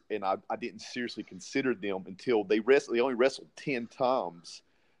Lovers, and I didn't seriously consider them until they only wrestled 10 times.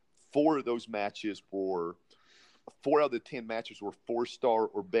 4 of those matches were 4 out of the 10 matches were 4-star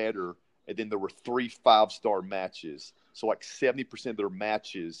or better, and then there were 3 5-star matches. So like 70% of their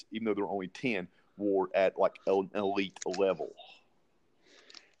matches, even though there were only 10, were at like an elite level.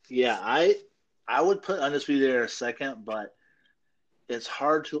 Yeah, I would put Undisputed Era second, but it's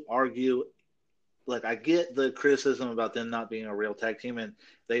hard to argue. Like, I get the criticism about them not being a real tag team, and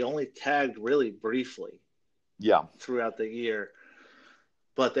they only tagged really briefly. Yeah. Throughout the year.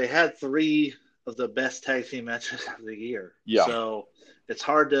 But they had 3 of the best tag team matches of the year. Yeah. So it's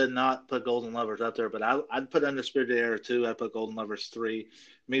hard to not put Golden Lovers up there, but I'd put Undisputed Era 2. I'd put Golden Lovers 3.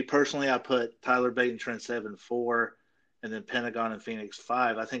 Me personally, I put Tyler Bate and Trent Seven 4, and then Pentagon and Phoenix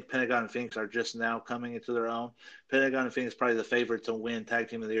 5. I think Pentagon and Phoenix are just now coming into their own. Pentagon and Phoenix probably the favorite to win Tag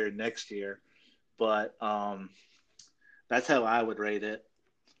Team of the Year next year. But that's how I would rate it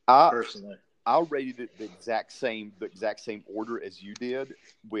personally. I rated it the exact same order as you did,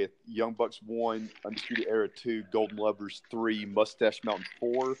 with Young Bucks 1, Undisputed Era 2, Golden Lovers 3, Mustache Mountain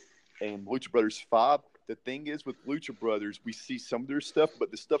 4, and Lucha Brothers 5. The thing is, with Lucha Brothers, we see some of their stuff,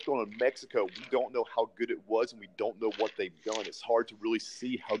 but the stuff going on in Mexico, we don't know how good it was, and we don't know what they've done. It's hard to really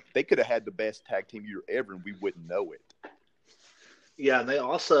see how they could have had the best tag team year ever, and we wouldn't know it. Yeah, and they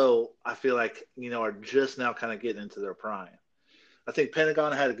also, I feel like, are just now kind of getting into their prime. I think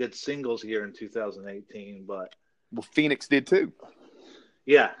Pentagon had a good singles year in 2018, but Phoenix did too.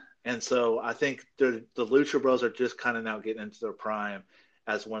 Yeah, and so I think the Lucha Bros are just kind of now getting into their prime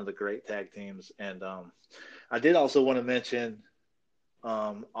as one of the great tag teams. And I did also want to mention,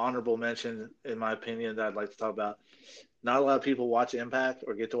 honorable mention, in my opinion, that I'd like to talk about. Not a lot of people watch Impact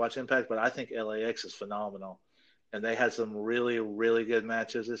or get to watch Impact, but I think LAX is phenomenal. And they had some really, really good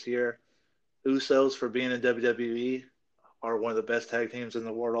matches this year. Usos, for being in WWE, are one of the best tag teams in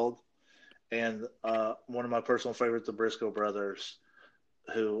the world. And one of my personal favorites, the Briscoe brothers,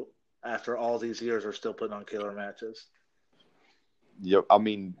 who, after all these years, are still putting on killer matches. Yep, I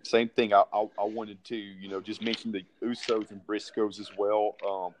mean, same thing. I wanted to, just mention the Usos and Briscoes as well.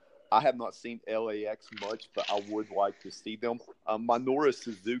 I have not seen LAX much, but I would like to see them. Minoru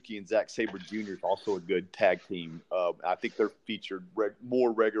Suzuki and Zack Sabre Jr. is also a good tag team. I think they're featured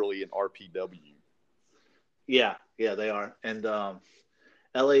more regularly in RPW. Yeah, they are. And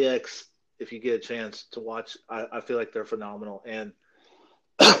LAX, if you get a chance to watch, I feel like they're phenomenal. And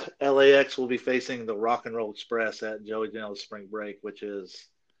LAX will be facing the Rock and Roll Express at Joey Janela's Spring Break, which is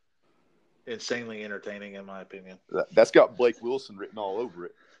insanely entertaining, in my opinion. That's got Blake Wilson written all over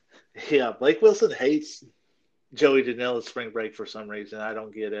it. Yeah, Blake Wilson hates Joey Janela's Spring Break for some reason. I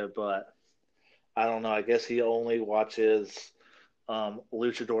don't get it, but I don't know. I guess he only watches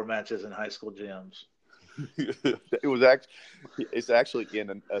luchador matches in high school gyms. It's actually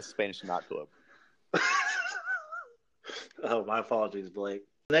in a Spanish nightclub. Oh, my apologies, Blake.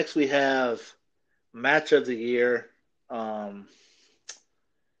 Next, we have Match of the Year.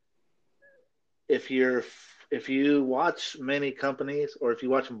 If you watch many companies, or if you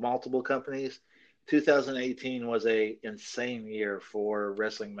watch multiple companies, 2018 was a insane year for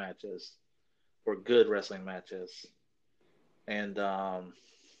wrestling matches, for good wrestling matches. And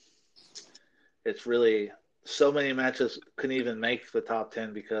it's really, so many matches couldn't even make the top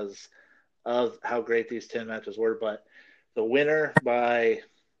 10 because of how great these 10 matches were. But the winner by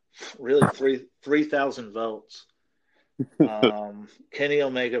really 3,000 votes, Kenny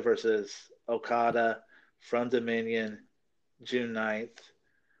Omega versus Okada from Dominion, June 9th.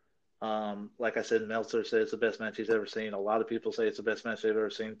 Like I said, Meltzer said it's the best match he's ever seen. A lot of people say it's the best match they've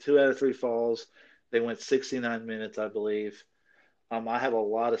ever seen. 2 out of 3 falls. They went 69 minutes, I believe. I have a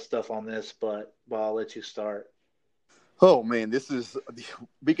lot of stuff on this, but I'll let you start. Oh, man,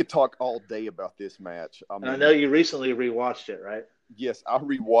 we could talk all day about this match. I know you recently rewatched it, right? Yes, I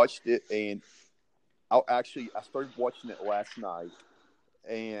rewatched it, and I started watching it last night,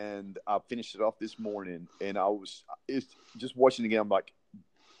 and I finished it off this morning, and it's just watching it again.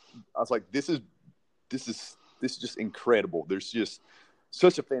 I was like, this is just incredible. There's just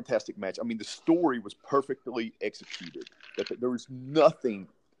such a fantastic match. I mean, the story was perfectly executed. There was nothing,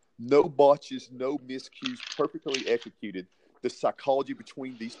 no botches, no miscues, perfectly executed. The psychology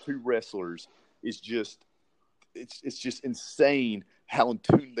between these two wrestlers, is just it's just insane how in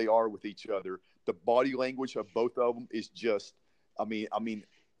tune they are with each other. The body language of both of them is just, I mean,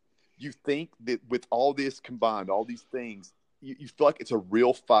 you think that with all this combined, all these things, you feel like it's a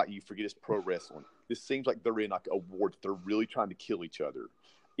real fight. You forget it's pro wrestling. This seems like they're in like a war. They're really trying to kill each other.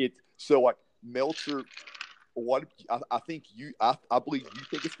 So like Meltzer. I think I believe you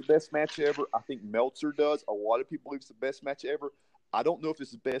think it's the best match ever. I think Meltzer does. A lot of people believe it's the best match ever. I don't know if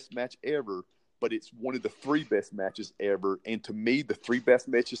it's the best match ever, but it's one of the 3 best matches ever. And to me, the 3 best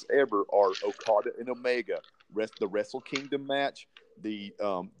matches ever are Okada and Omega, the Wrestle Kingdom match, the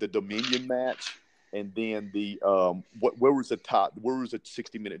Dominion match, and then the where was the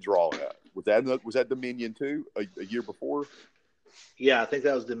 60-minute draw at? Was that Dominion too a year before? Yeah, I think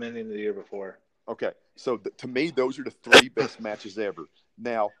that was Dominion the year before. Okay, so to me, those are the 3 best matches ever.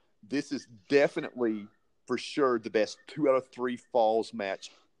 Now, this is definitely, for sure, the best 2 out of 3 falls match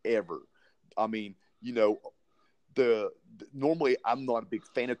ever. I mean, normally I'm not a big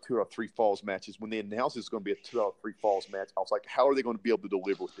fan of 2 out of 3 falls matches. When they announced it's going to be a 2 out of 3 falls match, I was like, how are they going to be able to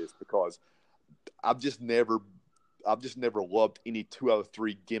deliver with this? Because I've just never loved any 2 out of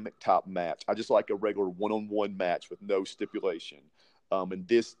 3 gimmick type match. I just like a regular one-on-one match with no stipulation. And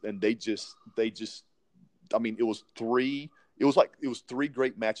they just, I mean, it was 3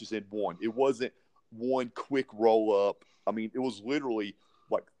 great matches in one. It wasn't one quick roll up. I mean, it was literally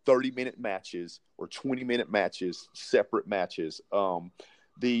like 30-minute matches or 20-minute matches, separate matches.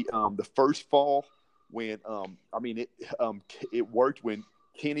 The first fall when, it worked when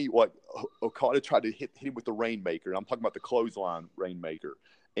Kenny, Okada tried to hit him with the Rainmaker. I'm talking about the clothesline Rainmaker,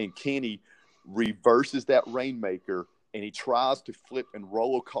 and Kenny reverses that Rainmaker. And he tries to flip and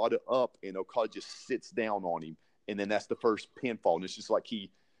roll Okada up, and Okada just sits down on him. And then that's the first pinfall. And it's just like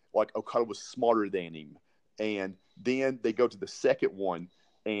Okada was smarter than him. And then they go to the second one,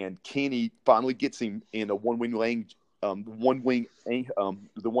 and Kenny finally gets him in a the one wing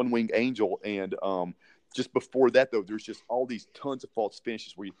angel. And just before that, though, there's just all these tons of false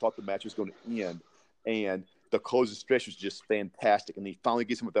finishes where you thought the match was going to end. And the closing stretch was just fantastic. And he finally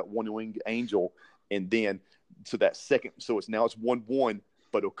gets him with that one wing angel. And then, so it's 1-1,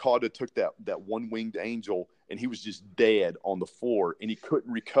 but Okada took that one-winged angel, and he was just dead on the floor, and he couldn't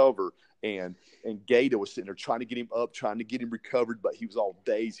recover. And Gato was sitting there trying to get him up, trying to get him recovered, but he was all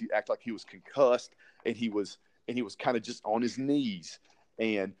dazed. He acted like he was concussed, and he was kind of just on his knees.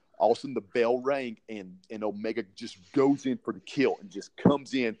 And all of a sudden the bell rang, and Omega just goes in for the kill and just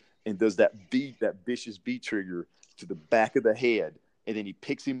comes in and does that vicious V trigger to the back of the head. And then he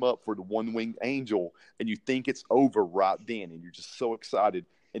picks him up for the one-winged angel, and you think it's over right then, and you're just so excited.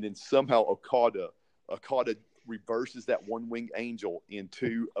 And then somehow Okada reverses that one-winged angel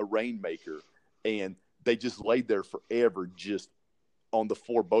into a Rainmaker, and they just laid there forever, just on the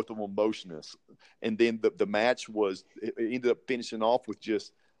floor, both of them motionless. And then the match it ended up finishing off with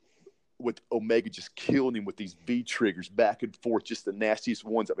Omega just killing him with these V triggers back and forth, just the nastiest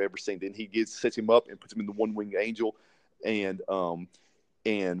ones I've ever seen. Then he sets him up and puts him in the one-winged angel. And 1,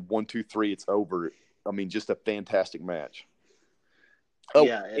 2, 3, it's over. I mean, just a fantastic match. Oh,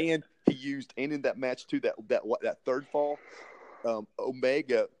 yeah, and in that match too, that third fall,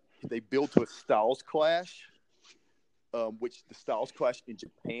 Omega, they built to a Styles Clash, which the Styles Clash in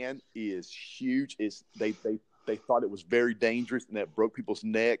Japan is huge. They thought it was very dangerous and that broke people's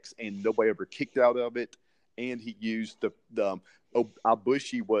necks, and nobody ever kicked out of it. And he used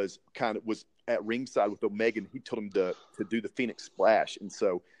Ibushi was at ringside with Omega, and he told him to do the Phoenix Splash, and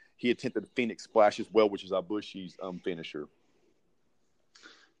so he attempted the Phoenix Splash as well, which is Ibushi's finisher.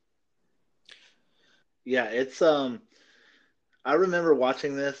 Yeah, it's I remember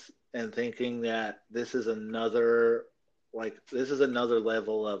watching this and thinking that this is another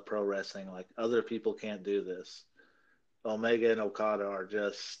level of pro wrestling. Like, other people can't do this. Omega and Okada are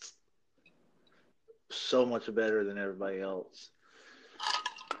just so much better than everybody else.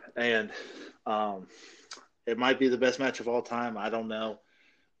 And it might be the best match of all time. I don't know.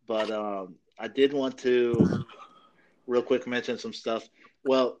 But I did want to real quick mention some stuff.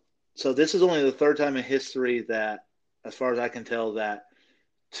 Well, so this is only the third time in history that, as far as I can tell, that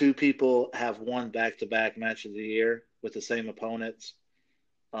 2 people have won back-to-back match of the year with the same opponents.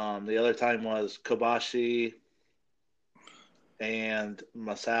 The other time was Kobashi and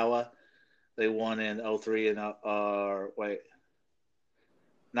Masawa. They won in 03 and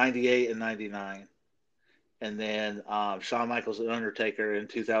 98 and 99. And then Shawn Michaels and Undertaker in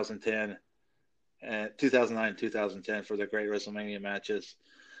 2010 and 2009 and 2010 for their great WrestleMania matches.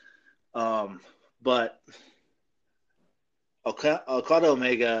 But Okada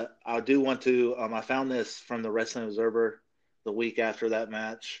Omega, I do want to I found this from the Wrestling Observer the week after that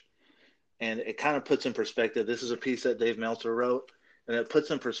match, and it kind of puts in perspective. This is a piece that Dave Meltzer wrote, and it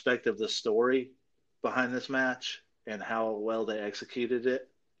puts in perspective the story behind this match and how well they executed it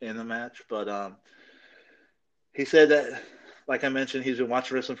in the match. But he said that, like I mentioned, he's been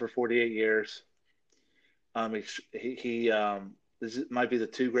watching wrestling for 48 years. This might be the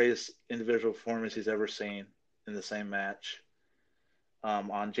two greatest individual performances he's ever seen in the same match.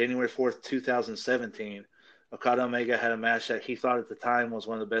 On January 4th, 2017, Okada Omega had a match that he thought at the time was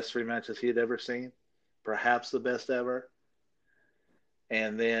one of the best three matches he had ever seen, perhaps the best ever.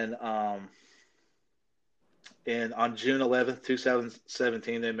 And then on June 11th,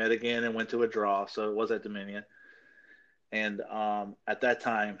 2017, they met again and went to a draw, so it was at Dominion. And at that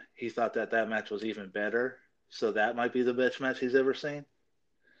time, he thought that match was even better, so that might be the best match he's ever seen.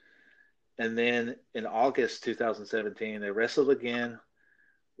 And then in August 2017, they wrestled again,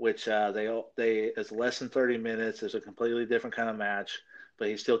 which they is less than 30 minutes. It's a completely different kind of match, but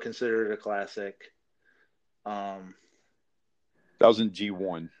he still considered it a classic. That was in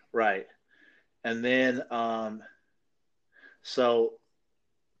G1. Right. And then, so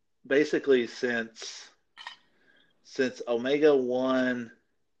basically since Omega won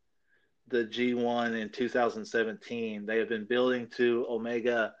the G1 in 2017, they have been building to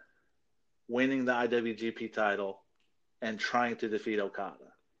Omega winning the IWGP title and trying to defeat Okada.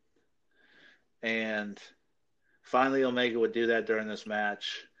 And finally, Omega would do that during this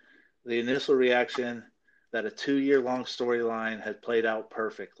match. The initial reaction that a 2-year-long storyline had played out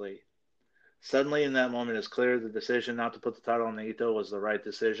perfectly. Suddenly, in that moment, it's clear the decision not to put the title on Naito was the right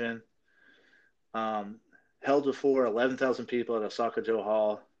decision. Held before 11,000 people at Osaka-jo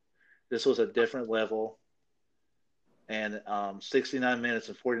Hall, this was a different level. And 69 minutes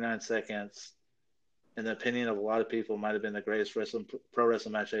and 49 seconds, in the opinion of a lot of people, might have been the greatest pro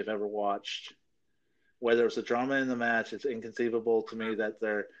wrestling match they've ever watched. Whether it's a drama in the match, it's inconceivable to me that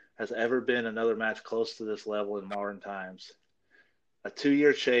there has ever been another match close to this level in modern times. A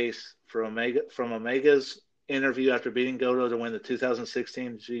 2-year chase from Omega's interview after beating Goto to win the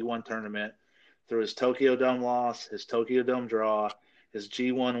 2016 G1 tournament, through his Tokyo Dome loss, his Tokyo Dome draw, his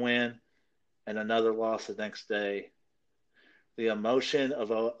G1 win, and another loss the next day. The emotion of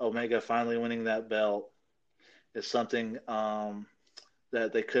Omega finally winning that belt is something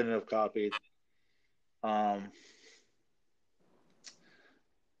that they couldn't have copied.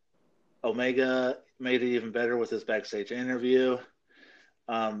 Omega made it even better with his backstage interview.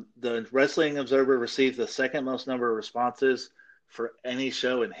 The Wrestling Observer received the second most number of responses for any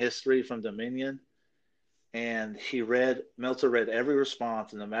show in history from Dominion. And Meltzer read every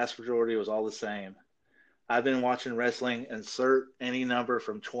response, and the vast majority was all the same. I've been watching wrestling, insert any number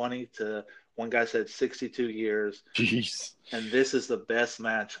from 20 to, one guy said 62 years. Jeez. And this is the best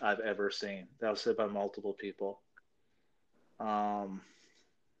match I've ever seen. That was said by multiple people. I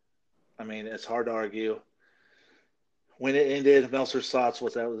mean, it's hard to argue. When it ended, Meltzer's thoughts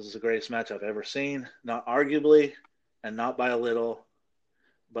was that was the greatest match I've ever seen. Not arguably, and not by a little,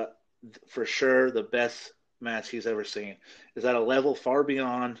 but for sure the best match he's ever seen. Is at a level far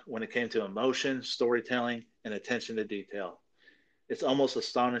beyond when it came to emotion, storytelling, and attention to detail. It's almost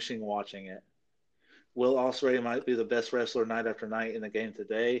astonishing watching it. Will Ospreay might be the best wrestler night after night in the game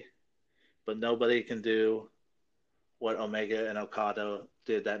today, but nobody can do what Omega and Okada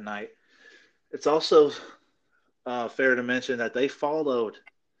did that night. It's also fair to mention that they followed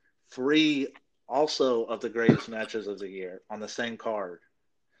 3 also of the greatest matches of the year on the same card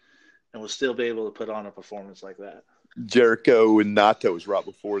and will still be able to put on a performance like that. Jericho and Naito was right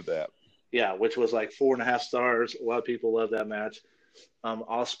before that. Yeah, which was like 4.5 stars. A lot of people love that match.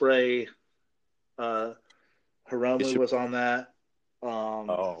 Ospreay, Hiromu was on that.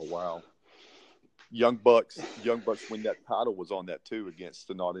 Oh, wow. Young Bucks when that title was on that too against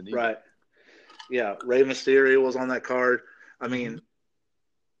the Not an Evil. Right. Yeah, Rey Mysterio was on that card. I mean,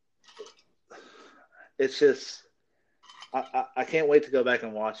 it's just I can't wait to go back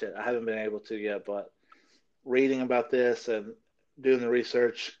and watch it. I haven't been able to yet, but reading about this and doing the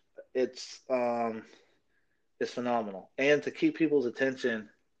research, it's phenomenal. And to keep people's attention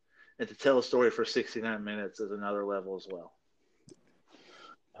and to tell a story for 69 minutes is another level as well.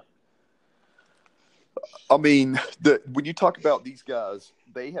 I mean, when you talk about these guys,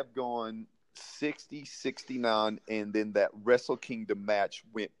 they have gone 60, 69, and then that Wrestle Kingdom match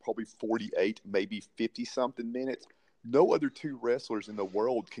went probably 48, maybe 50-something minutes. No other 2 wrestlers in the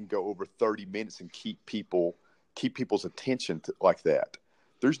world can go over 30 minutes and keep people's attention like that.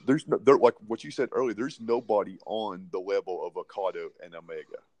 There's like what you said earlier. There's nobody on the level of Okada and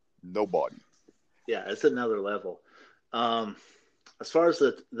Omega. Nobody. Yeah, it's another level. As far as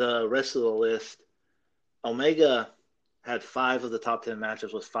the rest of the list, Omega had 5 of the top 10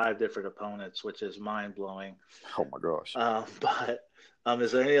 matches with 5 different opponents, which is mind blowing. Oh my gosh. But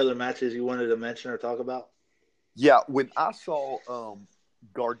is there any other matches you wanted to mention or talk about? Yeah, when I saw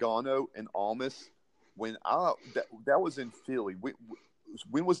Gargano and Almas, that was in Philly.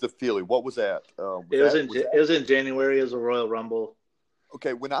 When was the Philly? What was that? It was in January. It was a Royal Rumble.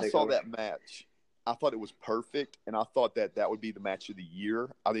 Okay, when I saw that match, I thought it was perfect, and I thought that would be the match of the year.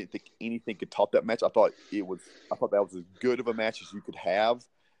 I didn't think anything could top that match. I thought that was as good of a match as you could have.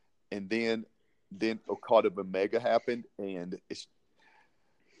 And then Okada Omega happened, and it's,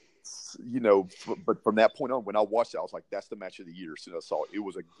 but from that point on, when I watched it, I was like, that's the match of the year. So I saw it. It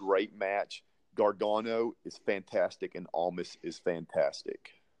was a great match. Gargano is fantastic, and Almas is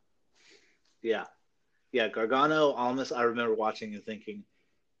fantastic. Yeah. Yeah, Gargano, Almas, I remember watching and thinking,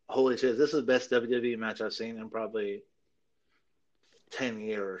 holy shit, this is the best WWE match I've seen in probably 10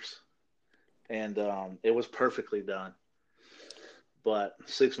 years. And it was perfectly done. But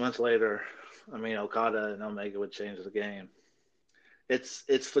 6 months later, Okada and Omega would change the game.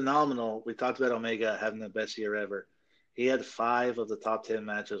 It's phenomenal. We talked about Omega having the best year ever. He had 5 of the top 10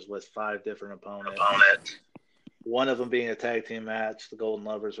 matches with 5 different opponents. One of them being a tag team match, the Golden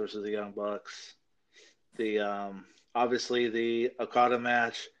Lovers versus the Young Bucks. Obviously the Okada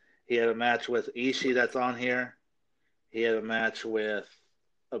match. He had a match with Ishii that's on here. He had a match with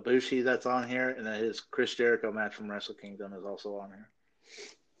Ibushi that's on here, and then his Chris Jericho match from Wrestle Kingdom is also on here.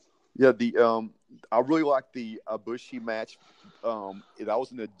 Yeah, I really like the Ibushi match. That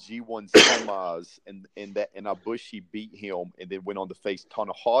was in the G1 semis, and Ibushi beat him, and then went on to face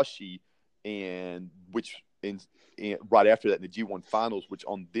Tanahashi, and right after that in the G1 finals, which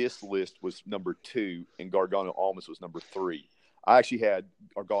on this list was number 2, and Gargano Almas was number 3. I actually had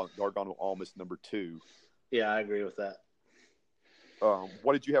Gargano Almas number 2. Yeah, I agree with that.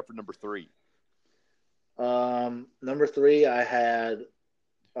 What did you have for number 3? Number 3, I had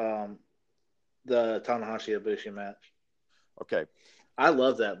the Tanahashi Ibushi match. Okay, I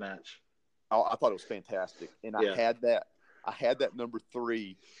love that match. I thought it was fantastic, and I had that number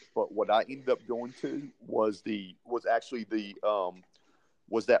 3. But what I ended up going to was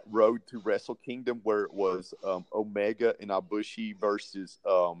that Road to Wrestle Kingdom, where it was Omega and Ibushi versus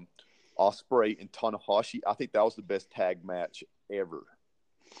Ospreay and Tanahashi. I think that was the best tag match ever,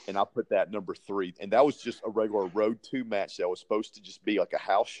 and I put that number 3. And that was just a regular Road 2 match that was supposed to just be like a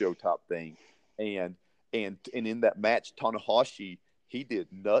house show type thing. And in that match, Tanahashi, he did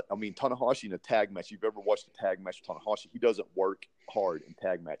Tanahashi in a tag match. If you've ever watched a tag match with Tanahashi, he doesn't work hard in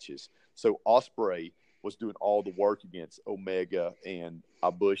tag matches. So Ospreay was doing all the work against Omega and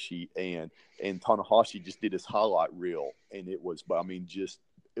Ibushi, and Tanahashi just did his highlight reel, and it was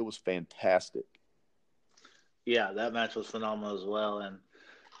fantastic. Yeah, that match was phenomenal as well, and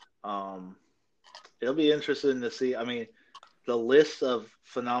it'll be interesting to see. The list of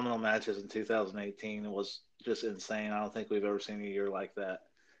phenomenal matches in 2018 was just insane. I don't think we've ever seen a year like that.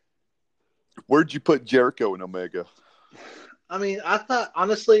 Where'd you put Jericho and Omega? I thought,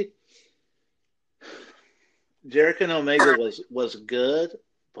 honestly, Jericho and Omega was good,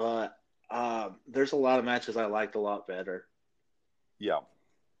 but there's a lot of matches I liked a lot better. Yeah.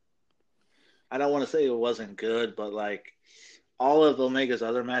 I don't want to say it wasn't good, but like all of Omega's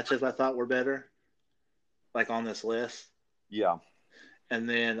other matches I thought were better, like on this list. Yeah. And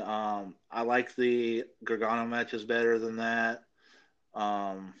then I like the Gargano matches better than that.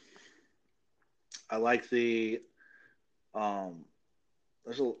 I like the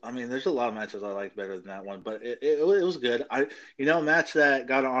there's a lot of matches I like better than that one, but it was good. A match that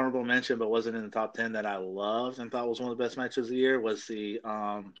got an honorable mention but wasn't in the top 10 that I loved and thought was one of the best matches of the year was the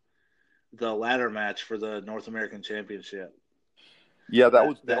ladder match for the North American Championship. Yeah, that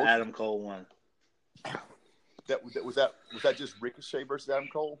was Adam Cole one. Was that just Ricochet versus Adam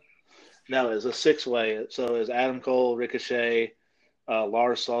Cole? No, it was a 6-way. So it was Adam Cole, Ricochet,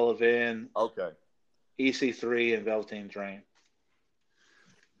 Lars Sullivan, okay, EC3, and Velveteen Dream.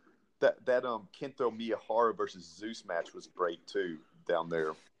 That Kento Miyahara versus Zeus match was great too down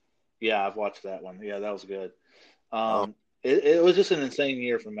there. Yeah, I've watched that one. Yeah, that was good. It was just an insane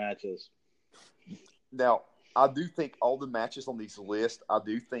year for matches. Now, I do think all the matches on these lists,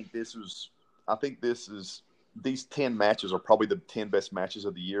 these 10 matches are probably the 10 best matches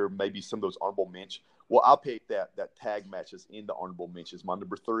of the year. Maybe some of those honorable mentions. Well, I'll pick that tag matches in the honorable mentions, my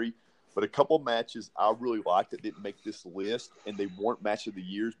number 3. But a couple of matches I really liked that didn't make this list, and they weren't match of the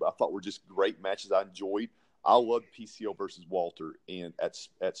years, but I thought were just great matches I enjoyed. I loved PCO versus Walter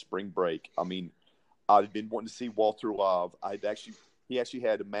at Spring Break. I'd been wanting to see Walter live. He actually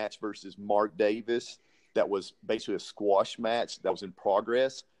had a match versus Mark Davis that was basically a squash match that was in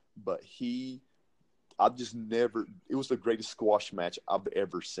progress, but he I've just never. It was the greatest squash match I've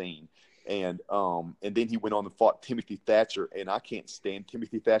ever seen. And then he went on and fought Timothy Thatcher, and I can't stand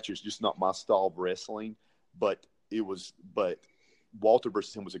Timothy Thatcher. It's just not my style of wrestling. But Walter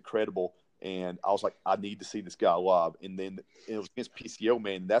versus him was incredible, and I was like, I need to see this guy live. And then it was against PCO,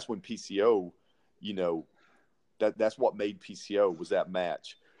 man. That's when PCO, that's what made PCO was that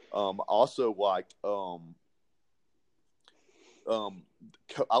match. Also liked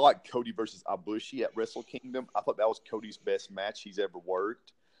I like Cody versus Ibushi at Wrestle Kingdom. I thought that was Cody's best match he's ever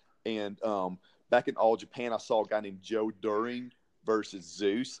worked. And back in All Japan, I saw a guy named Joe Doering versus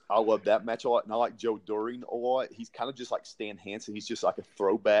Zeus. I love that match a lot, and I like Joe Doering a lot. He's kind of just like Stan Hansen. He's just like a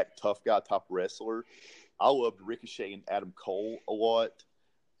throwback, tough guy type wrestler. I loved Ricochet and Adam Cole a lot.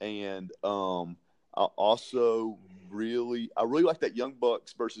 And I also really like that Young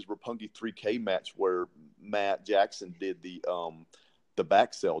Bucks versus Roppongi 3K match where Matt Jackson did the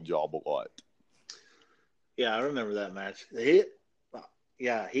back sell job a lot. Yeah, I remember that match. He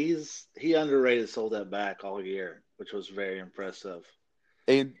underrated sold that back all year, which was very impressive.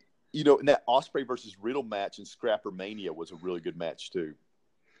 And and that Ospreay versus Riddle match in Scrapper Mania was a really good match too.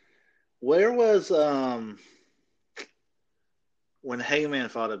 Where was when Hangman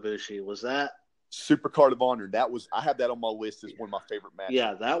fought Ibushi? Was that Super Card of Honor? I have that on my list as one of my favorite matches.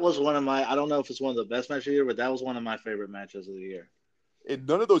 Yeah, that was one of my. I don't know if it's one of the best matches of the year, but that was one of my favorite matches of the year. And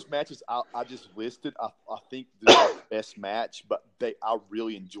none of those matches I just listed, I think this is the best match, but I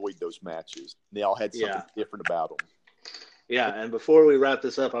really enjoyed those matches. They all had something different about them. Yeah, and before we wrap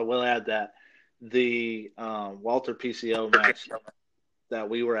this up, I will add that the Walter PCO match that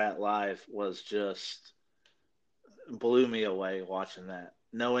we were at live was just blew me away watching that.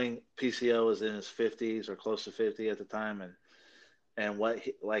 Knowing PCO was in his 50s or close to 50 at the time, and what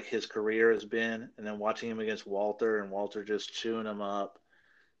his career has been, and then watching him against Walter and Walter just chewing him up,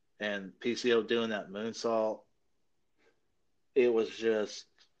 and PCO doing that moonsault, it was just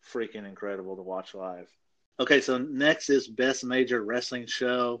freaking incredible to watch live. Okay, so next is Best Major Wrestling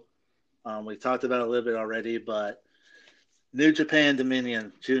Show. We talked about it a little bit already, but New Japan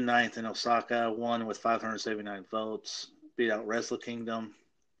Dominion, June 9th in Osaka, won with 579 votes, beat out Wrestle Kingdom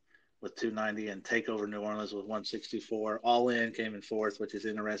with 290 and TakeOver New Orleans with 164. All In came in fourth, which is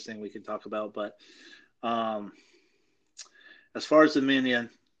interesting. We can talk about, but as far as Dominion,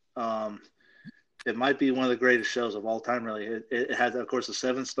 it might be one of the greatest shows of all time. Really, it had, of course, a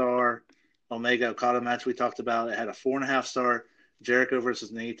 7-star Omega Okada match we talked about. It had a 4.5-star Jericho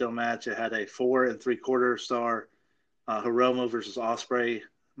versus Naito match. It had a 4 3/4 star Hiromu versus Ospreay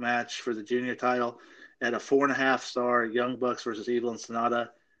match for the junior title. It had a 4.5-star Young Bucks versus Evil and Sonata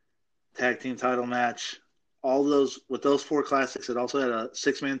tag team title match. All those with those 4 classics. It also had a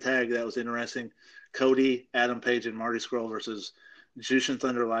 6-man tag that was interesting. Cody, Adam Page, and Marty Scurll versus Jushin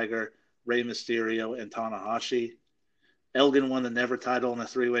Thunder Liger, Rey Mysterio, and Tanahashi. Elgin won the Never title in a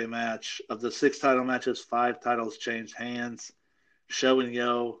 3-way match. Of the 6 title matches, 5 titles changed hands. Sho and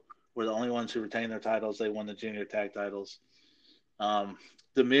Yo were the only ones who retained their titles. They won the junior tag titles.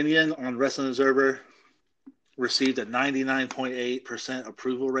 Dominion on Wrestling Observer received a 99.8%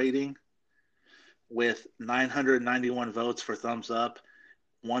 approval rating with 991 votes for thumbs up,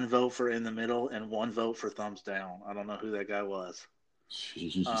 1 vote for in the middle, and 1 vote for thumbs down. I don't know who that guy was.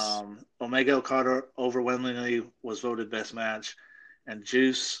 Omega Okada overwhelmingly was voted best match, and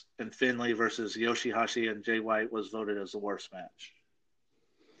Juice and Finlay versus Yoshihashi and Jay White was voted as the worst match.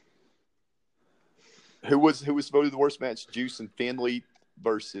 Who was voted the worst match? Juice and Finlay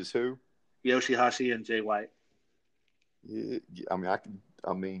versus who? Yoshihashi and Jay White. Yeah,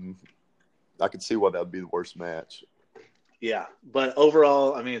 I could see why that would be the worst match. Yeah, but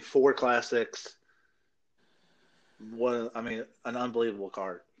overall, 4 classics. An unbelievable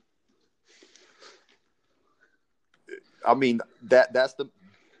card.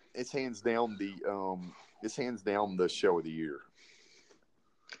 It's hands down the show of the year.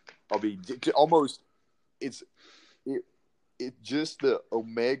 Just the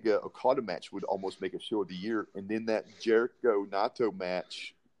Omega Okada match would almost make a show of the year, and then that Jericho Naito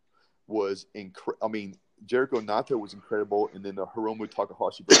match was Jericho Naito was incredible, and then the Hiromu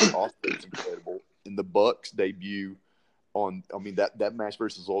Takahashi versus Ospreay was incredible. And the Bucks debut that match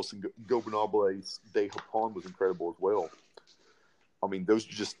versus Olsen Gobernables de Japón was incredible as well. Those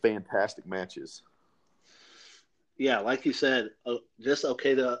are just fantastic matches. Yeah, like you said, just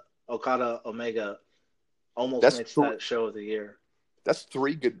Okada Omega almost makes that show of the year. That's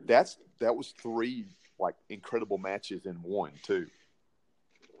 3 good. That was 3 incredible matches in one too.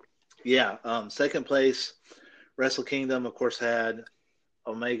 Yeah. Second place, Wrestle Kingdom, of course, had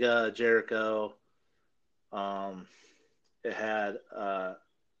Omega, Jericho. It had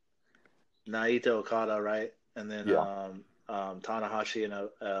Naito Okada, right? And then Yeah. Tanahashi and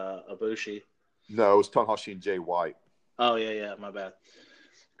Ibushi. No, it was Tanahashi and Jay White. Oh yeah, my bad.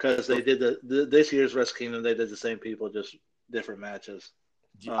 Because they did this year's Wrestle Kingdom, they did the same people, just different matches.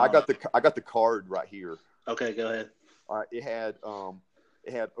 I got the card right here. Okay, go ahead. All right, it had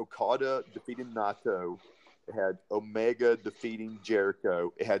Okada defeating Naito. It had Omega defeating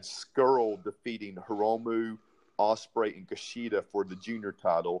Jericho. It had Skrull defeating Hiromu, Ospreay, and Kushida for the junior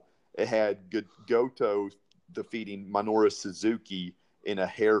title. It had Goto defeating Minoru Suzuki in a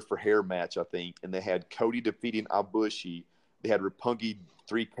hair-for-hair match, I think. And they had Cody defeating Ibushi. They had Roppongi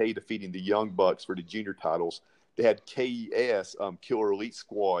 3K defeating the Young Bucks for the junior titles. They had KES, Killer Elite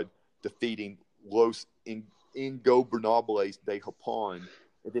Squad, defeating Los Ingobernables de Japón.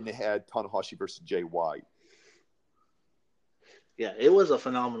 And then they had Tanahashi versus Jay White. Yeah, it was a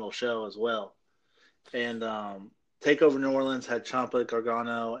phenomenal show as well. And TakeOver New Orleans had Ciampa,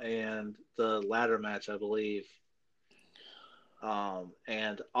 Gargano, and the ladder match, I believe.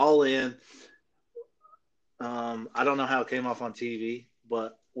 And All In, I don't know how it came off on TV,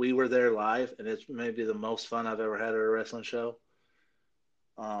 but we were there live, and it's maybe the most fun I've ever had at a wrestling show.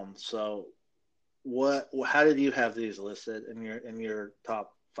 So, how did you have these listed in your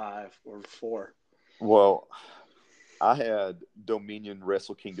top 5 or 4? Well, I had Dominion,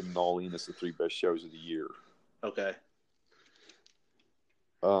 Wrestle Kingdom, and All In as the 3 best shows of the year. Okay.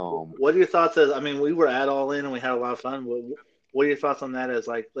 What are your thoughts? I mean, we were at All In and we had a lot of fun. What are your thoughts on that? As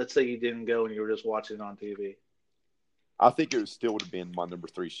like, let's say you didn't go and you were just watching it on TV. I think it still would have been my number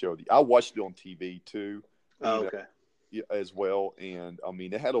 3 show. I watched it on TV too. Oh, okay. As well, and I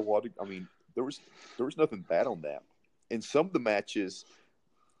mean, it had a lot of. I mean, there was nothing bad on that, and some of the matches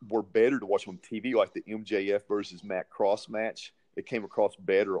were better to watch on TV, like the MJF versus Matt Cross match. It came across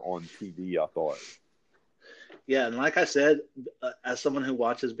better on TV, I thought. Yeah, and like I said, as someone who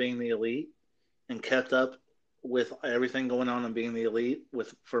watches Being the Elite and kept up with everything going on in Being the Elite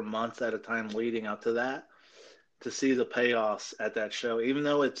for months at a time leading up to that, to see the payoffs at that show, even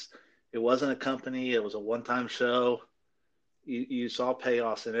though it wasn't a company, it was a one-time show, you saw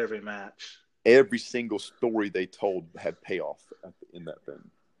payoffs in every match. Every single story they told had payoff in that thing.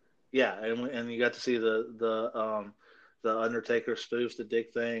 Yeah, and you got to see the Undertaker spoof the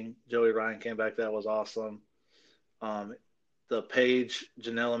Dick thing. Joey Ryan came back. That was awesome. The Paige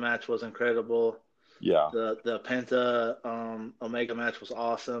Janela match was incredible. Yeah. The Penta Omega match was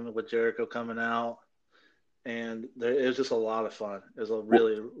awesome with Jericho coming out. And it was just a lot of fun. It was a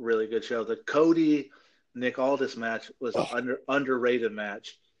really, really good show. The Cody Nick Aldis match was an underrated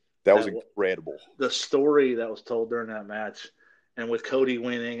match. That was incredible. The story that was told during that match, and with Cody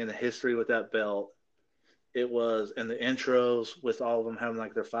winning and the history with that belt, and the intros with all of them having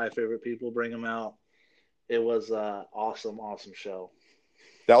like their 5 favorite people bring them out. It was awesome show.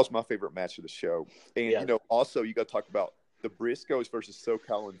 That was my favorite match of the show. And, yeah. Also you got to talk about the Briscoes versus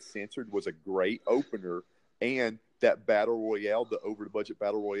SoCal Uncensored was a great opener. And that Battle Royale, the over-the-budget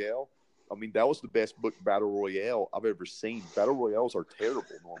Battle Royale, I mean, that was the best booked Battle Royale I've ever seen. Battle Royales are terrible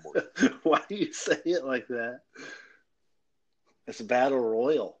normally. Why do you say it like that? It's a Battle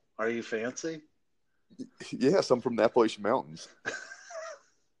Royal. Are you fancy? Yes, I'm from the Appalachian Mountains.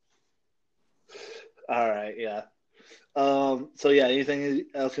 All right, yeah. So, yeah, anything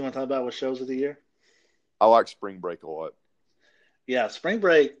else you want to talk about with shows of the year? I like Spring Break a lot. Yeah, Spring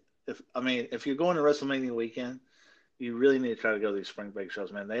Break, if you're going to WrestleMania weekend, you really need to try to go to these Spring Break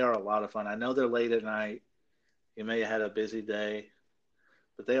shows, man. They are a lot of fun. I know they're late at night. You may have had a busy day,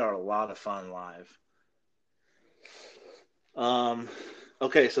 but they are a lot of fun live.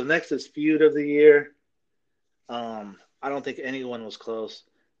 Okay, so next is Feud of the Year. I don't think anyone was close.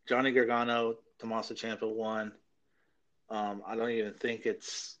 Johnny Gargano, Tommaso Ciampa won. I don't even think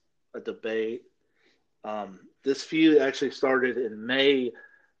it's a debate. This feud actually started in May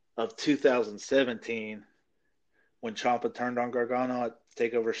of 2017 when Ciampa turned on Gargano at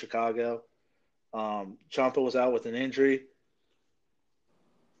TakeOver Chicago. Ciampa was out with an injury,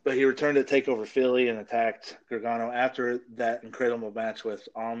 but he returned to TakeOver Philly and attacked Gargano after that incredible match with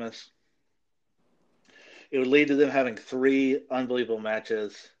Almas. It would lead to them having 3 unbelievable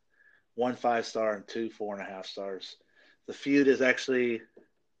matches, 1 5-star and 2 4.5 stars. The feud is actually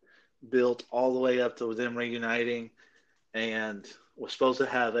built all the way up to them reuniting and was supposed to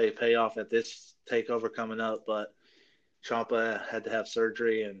have a payoff at this TakeOver coming up, but Ciampa had to have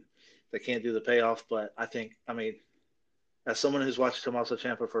surgery and they can't do the payoff. But I mean, as someone who's watched Tommaso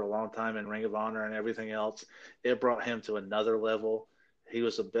Ciampa for a long time in Ring of Honor and everything else, it brought him to another level. He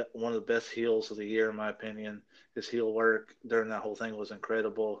was one of the best heels of the year, in my opinion. His heel work during that whole thing was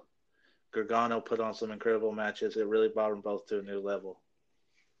incredible. Gargano put on some incredible matches. It really brought them both to a new level.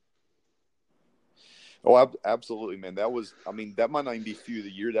 Oh, absolutely, man. That was, I mean, that might not even be feud of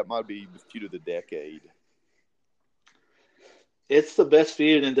the year. That might be the feud of the decade. It's the best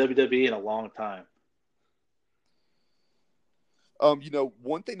feud in WWE in a long time.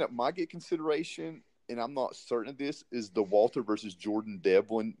 One thing that might get consideration, and I'm not certain of this, is the Walter versus Jordan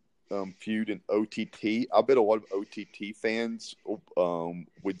Devlin feud in OTT. I bet a lot of OTT fans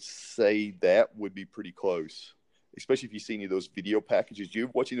would say that would be pretty close, especially if you see any of those video packages. You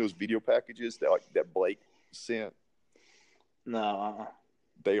watching those video packages that Blake sent? No.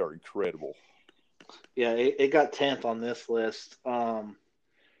 They are incredible. Yeah, it got 10th on this list. What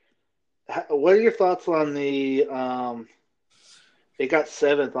are your thoughts on the it got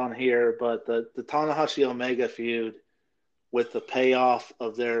 7th on here, but the Tanahashi Omega feud with the payoff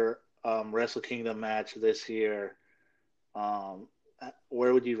of their Wrestle Kingdom match this year,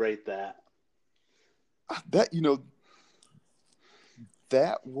 where would you rate that? That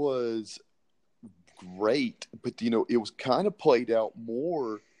was great, but it was kind of played out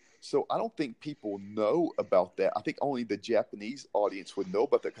more. So I don't think people know about that. I think only the Japanese audience would know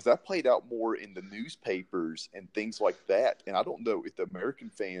about that because that played out more in the newspapers and things like that. And I don't know if the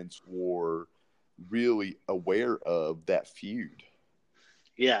American fans were really aware of that feud.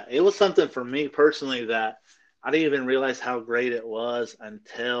 Yeah, it was something for me personally that I didn't even realize how great it was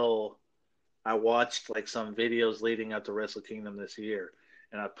until I watched like some videos leading up to Wrestle Kingdom this year.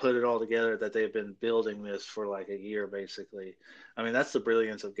 And I put it all together that they've been building this for like a year, basically. I mean, that's the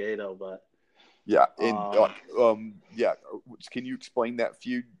brilliance of Gato, but yeah, and yeah. Can you explain that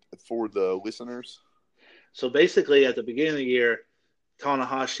feud for the listeners? So basically, at the beginning of the year,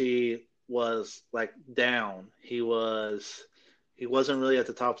 Tanahashi was like down. He wasn't really at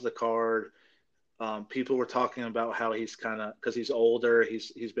the top of the card. People were talking about how he's kind of because he's older.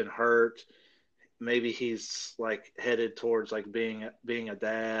 He's been hurt. Maybe he's like headed towards like being a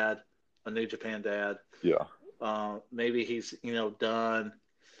dad, a New Japan dad. Yeah. Maybe he's done,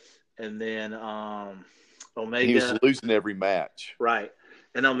 and then Omega. He was losing every match. Right,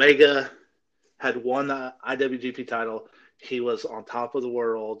 and Omega had won the IWGP title. He was on top of the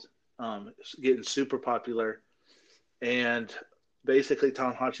world, getting super popular, and basically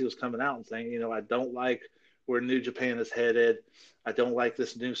Tanahashi was coming out and saying, I don't like where New Japan is headed. I don't like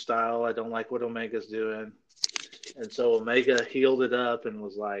this new style. I don't like what Omega's doing. And so Omega healed it up and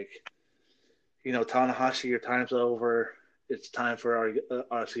was like, Tanahashi, your time's over. It's time for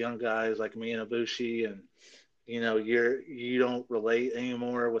us young guys like me and Ibushi, and you don't relate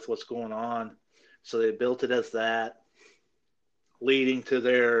anymore with what's going on. So they built it as that, leading to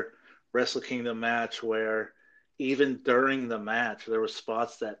their Wrestle Kingdom match where even during the match, there were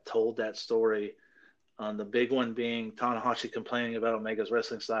spots that told that story. The big one being Tanahashi complaining about Omega's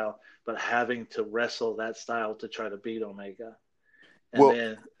wrestling style, but having to wrestle that style to try to beat Omega.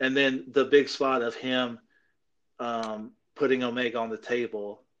 And then the big spot of him putting Omega on the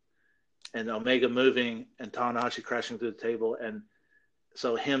table and Omega moving and Tanahashi crashing through the table. And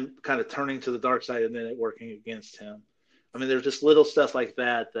so him kind of turning to the dark side and then it working against him. I mean, there's just little stuff like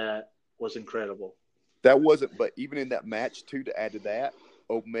that was incredible. That wasn't, but even in that match too, to add to that,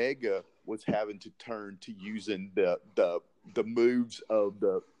 Omega was having to turn to using the moves of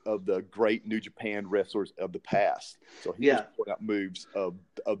the great New Japan wrestlers of the past. So he was pulling out moves of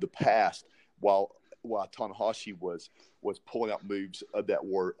the past, while Tanahashi was pulling out moves that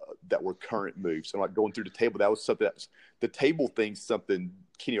were current moves. And like going through the table, that was something the table thing. Something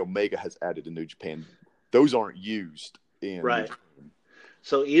Kenny Omega has added to New Japan. Those aren't used in right.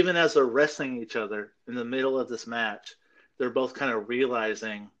 So even as they're wrestling each other in the middle of this match, they're both kind of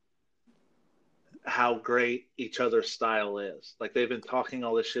realizing how great each other's style is. Like they've been talking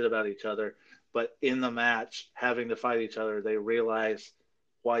all this shit about each other, but in the match, having to fight each other, they realize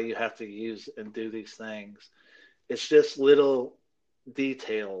why you have to use and do these things. It's just little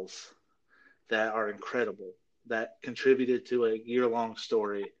details that are incredible that contributed to a year-long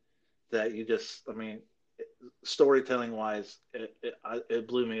story that you just, I mean, storytelling wise, it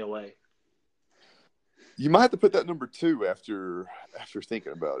blew me away. You might have to put that number 2 after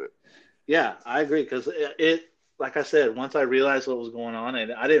thinking about it. Yeah, I agree because it, like I said, once I realized what was going on,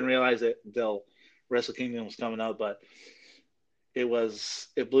 and I didn't realize it until Wrestle Kingdom was coming up, but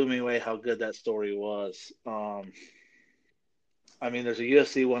it blew me away how good that story was. I mean, there's a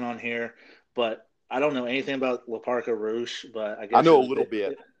UFC one on here, but I don't know anything about La Parka Rush, but I guess I know a little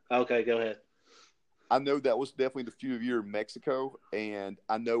bit. Okay, go ahead. I know that was definitely the feud of the year in Mexico, and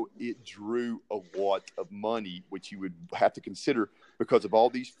I know it drew a lot of money, which you would have to consider because of all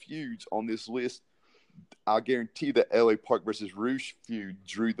these feuds on this list. I guarantee the LA Park versus Rush feud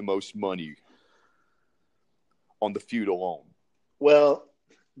drew the most money on the feud alone. Well,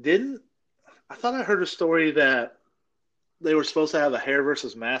 I thought I heard a story that they were supposed to have a hair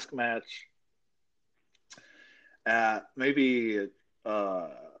versus mask match at maybe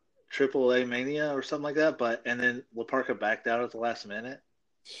Triple A Mania or something like that, and then La Parka backed out at the last minute.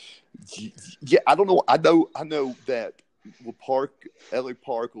 Yeah, I don't know. I know that La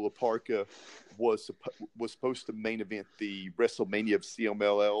Parka was supposed to main event the WrestleMania of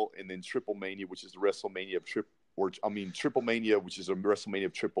CMLL, and then Triple Mania, which is the WrestleMania of Triple Mania, which is a WrestleMania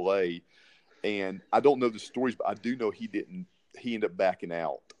of AAA. And I don't know the stories, but I do know he ended up backing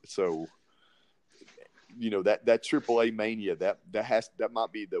out. So, that AAA Mania, that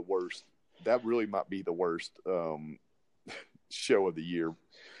might be the worst. That really might be the worst show of the year.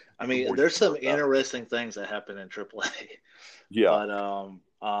 I mean, there's some interesting things that happen in AAA. Yeah.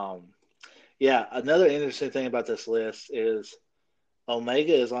 But yeah, another interesting thing about this list is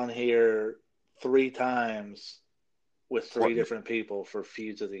Omega is on here 3 times with 3 different people for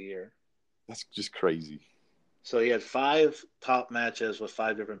feuds of the year. That's just crazy. So he had 5 top matches with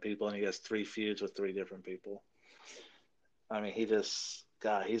 5 different people, and he has 3 feuds with 3 different people. I mean,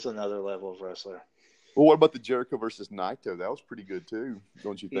 he's another level of wrestler. Well, what about the Jericho versus Naito? That was pretty good too,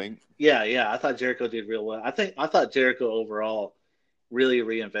 don't you think? Yeah. I thought Jericho did real well. I thought Jericho overall really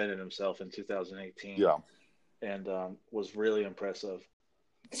reinvented himself in 2018. Yeah, and was really impressive.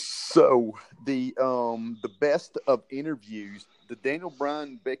 So the best of interviews, the Daniel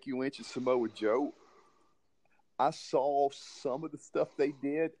Bryan, Becky Lynch, and Samoa Joe. I saw some of the stuff they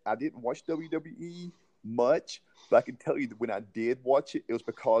did. I didn't watch WWE much, but I can tell you that when I did watch it, it was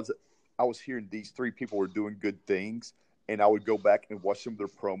because I was hearing these 3 people were doing good things, and I would go back and watch some of their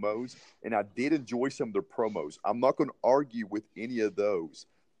promos, and I did enjoy some of their promos. I'm not going to argue with any of those,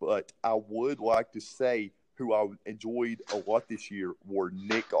 but I would like to say who I enjoyed a lot this year were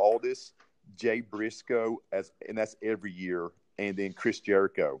Nick Aldis, Jay Briscoe, and that's every year, and then Chris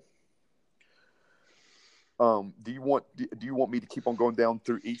Jericho. Do you want me to keep on going down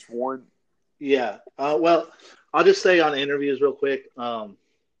through each one? Yeah. Well, I'll just say on interviews real quick.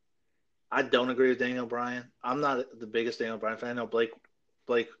 I don't agree with Daniel Bryan. I'm not the biggest Daniel Bryan fan. I know Blake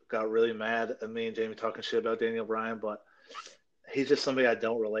got really mad at me and Jamie talking shit about Daniel Bryan, but he's just somebody I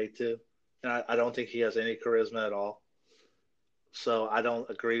don't relate to. And I don't think he has any charisma at all. So I don't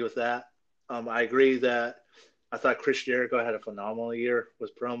agree with that. I agree that I thought Chris Jericho had a phenomenal year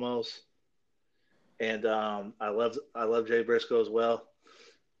with promos. And I love Jay Briscoe as well.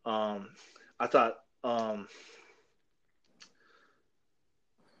 I thought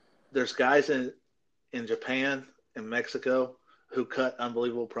there's guys in Japan and Mexico who cut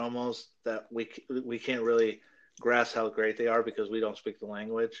unbelievable promos that we can't really grasp how great they are because we don't speak the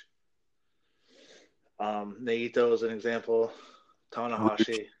language. Naito is an example.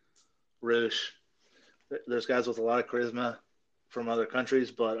 Tanahashi, Rush. There's guys with a lot of charisma from other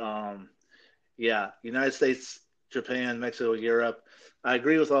countries, but yeah, United States, Japan, Mexico, Europe. I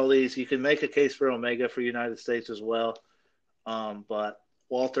agree with all these. You can make a case for Omega for United States as well, but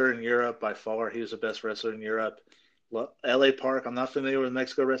Walter in Europe, by far, he was the best wrestler in Europe. L.A. Park, I'm not familiar with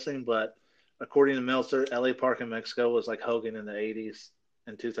Mexico wrestling, but according to Meltzer, L.A. Park in Mexico was like Hogan in the 80s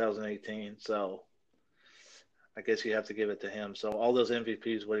in 2018. So I guess you have to give it to him. So all those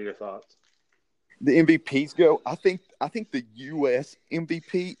MVPs, what are your thoughts? The MVPs go. I think the U.S.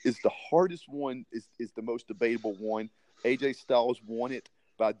 MVP is the hardest one, is the most debatable one. AJ Styles won it,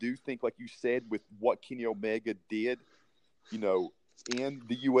 but I do think, like you said, with what Kenny Omega did, in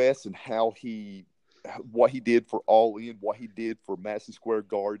the U.S. and what he did for All In, what he did for Madison Square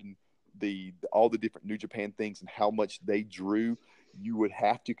Garden, all the different New Japan things and how much they drew, you would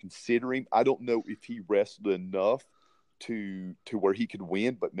have to consider him. I don't know if he wrestled enough to where he could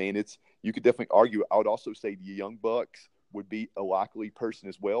win, but man, you could definitely argue. I would also say the Young Bucks would be a likely person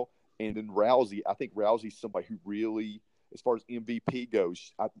as well. And then Rousey, I think Rousey's somebody who really, as far as MVP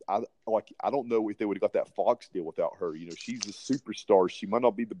goes, I don't know if they would have got that Fox deal without her. She's a superstar. She might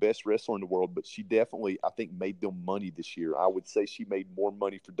not be the best wrestler in the world, but she definitely, I think, made them money this year. I would say she made more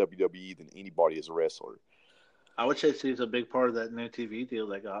money for WWE than anybody as a wrestler. I would say she's a big part of that new TV deal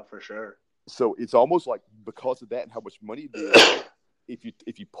they got for sure. So it's almost like because of that and how much money it is,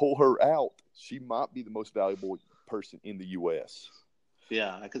 if you pull her out, she might be the most valuable person in the U.S.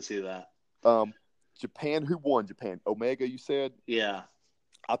 Yeah, I could see that. Japan, who won Japan? Omega, you said? Yeah.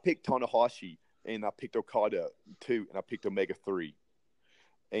 I picked Tanahashi, and I picked Okada 2, and I picked Omega 3.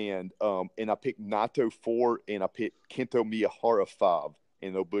 And I picked Naito 4, and I picked Kento Miyahara 5,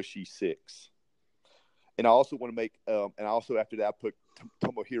 and Ibushi 6. And I also want to make and also after that I put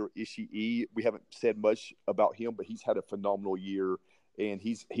Tomohiro Ishii. We haven't said much about him, but he's had a phenomenal year, and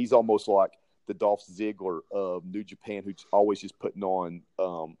he's almost like the Dolph Ziggler of New Japan, who's always just putting on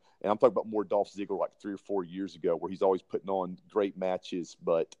And I'm talking about more Dolph Ziggler like 3 or 4 years ago, where he's always putting on great matches,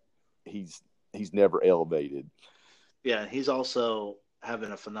 but he's never elevated. Yeah, he's also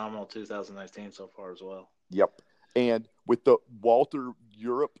having a phenomenal 2019 so far as well. Yep. And with the Walter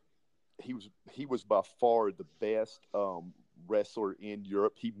Europe, he was by far the best wrestler in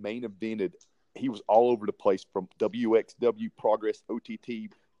Europe. He main evented. He was all over the place, from WXW, Progress, OTT,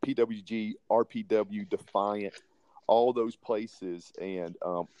 PWG, RPW, Defiant, all those places. And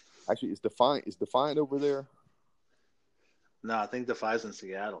actually, is Defiant over there? No, I think Defy's in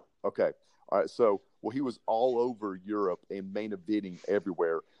Seattle. Okay. All right. So, well, he was all over Europe and main eventing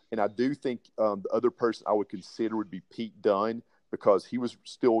everywhere. And I do think the other person I would consider would be Pete Dunne, because he was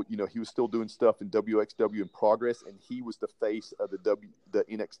still doing stuff in WXW and Progress, and he was the face of the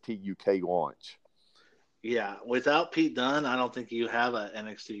NXT UK launch. Yeah, without Pete Dunne, I don't think you have an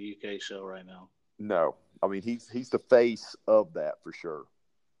NXT UK show right now. No, I mean he's the face of that for sure,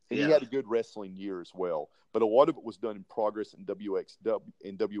 and Yeah. he had a good wrestling year as well. But a lot of it was done in Progress and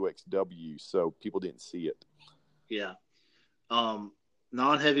WXW, so people didn't see it. Yeah.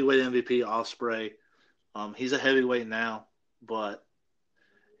 Non-heavyweight MVP Ospreay. He's a heavyweight now, but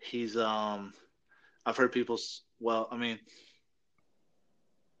he's I've heard people. Well, I mean,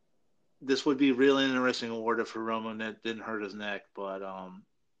 this would be really interesting award if Hiromu didn't hurt his neck, but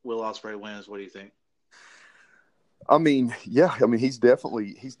Will Ospreay wins. What do you think? I mean, yeah, I mean he's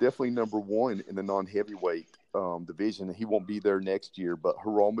definitely number one in the non-heavyweight division. He won't be there next year, but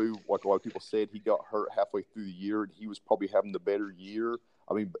Hiromu, like a lot of people said, he got hurt halfway through the year, and he was probably having the better year.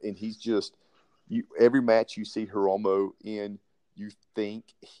 I mean, and he's just every match you see Hiromu in, you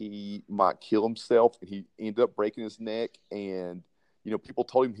think he might kill himself, and he ended up breaking his neck. And people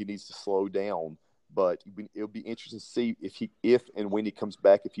told him he needs to slow down, but it'll be interesting to see if and when he comes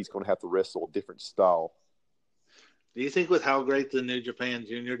back, if he's going to have to wrestle a different style. Do you think with how great the New Japan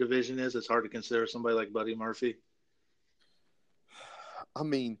Junior division is, it's hard to consider somebody like Buddy Murphy? I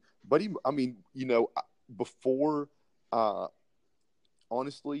mean, before,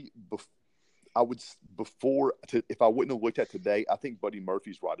 honestly, if I wouldn't have looked at today, I think Buddy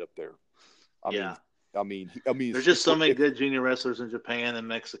Murphy's right up there. I mean, there's just so many good junior wrestlers in Japan and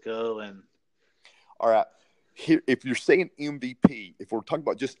Mexico, and all right. Here, if you're saying MVP, if we're talking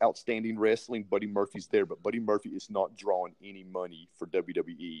about just outstanding wrestling, Buddy Murphy's there, but Buddy Murphy is not drawing any money for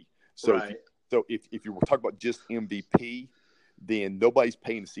WWE. So, right. if you were talking about just MVP, then nobody's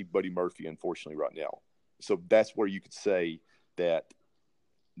paying to see Buddy Murphy, unfortunately, right now. So that's where you could say that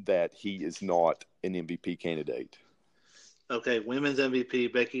he is not an MVP candidate. Okay, women's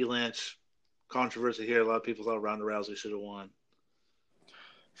MVP, Becky Lynch. Controversy here. A lot of people thought Ronda Rousey should have won.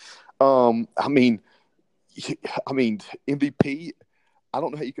 I mean, MVP. I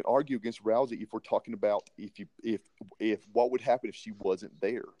don't know how you can argue against Rousey if we're talking about if what would happen if she wasn't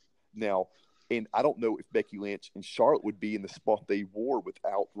there now. And I don't know if Becky Lynch and Charlotte would be in the spot they were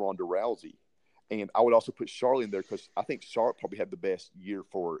without Ronda Rousey. And I would also put Charlotte in there because I think Charlotte probably had the best year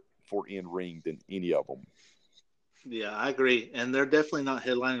for in ring than any of them. Yeah, I agree. And they're definitely not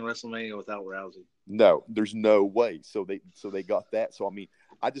headlining WrestleMania without Rousey. No, there's no way. So they got that. So I mean,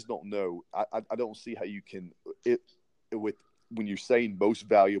 I just don't know. I don't see how you can when you're saying most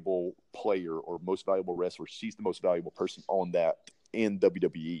valuable player or most valuable wrestler, she's the most valuable person on that in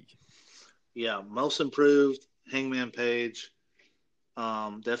WWE. Yeah, most improved, Hangman Page.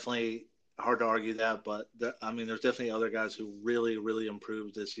 Definitely hard to argue that, but there's definitely other guys who really, really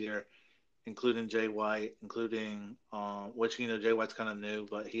improved this year, including Jay White, which Jay White's kind of new,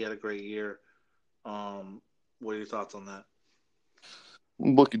 but he had a great year. What are your thoughts on that?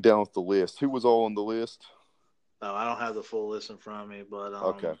 I'm looking down at the list. Who was all on the list? Oh, I don't have the full list in front of me, but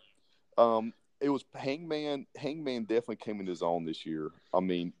okay. It was Hangman. Hangman definitely came in his own this year. I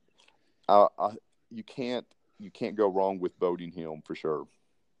mean, you can't go wrong with voting him for sure.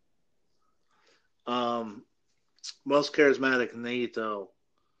 Most charismatic Naito.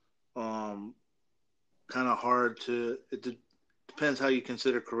 Kind of hard to. It depends how you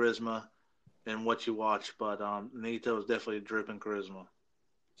consider charisma and what you watch, but Naito is definitely dripping charisma.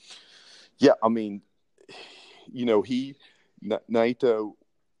 Yeah, I mean, Naito,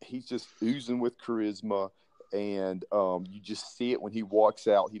 he's just oozing with charisma, and you just see it when he walks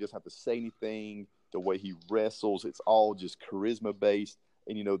out. He doesn't have to say anything. The way he wrestles, it's all just charisma based.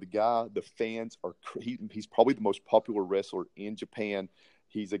 And the fans are. He's probably the most popular wrestler in Japan.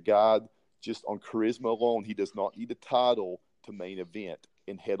 He's a guy just on charisma alone. He does not need a title to main event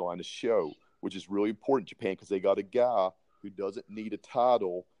and headline a show, which is really important in Japan because they got a guy who doesn't need a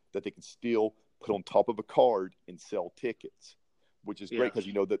title that they can still put on top of a card and sell tickets, which is great because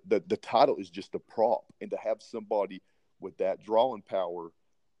the title is just a prop, and to have somebody with that drawing power,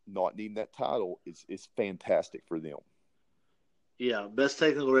 not needing that title is fantastic for them. Yeah, best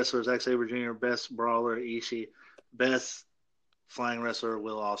technical wrestler Zack Sabre Jr., best brawler Ishii, best flying wrestler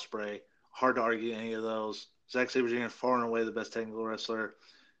Will Ospreay. Hard to argue any of those. Zack Sabre Jr. far and away the best technical wrestler.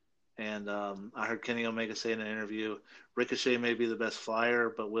 And I heard Kenny Omega say in an interview, Ricochet may be the best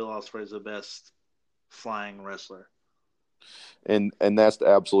flyer, but Will Ospreay is the best flying wrestler. And that's the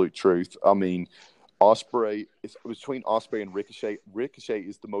absolute truth. I mean, Ospreay is between Ospreay and Ricochet. Ricochet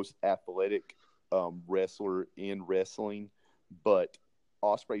is the most athletic wrestler in wrestling, but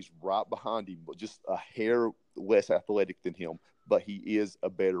Ospreay's right behind him, but just a hair less athletic than him. But he is a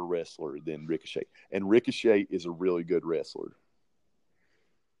better wrestler than Ricochet, and Ricochet is a really good wrestler.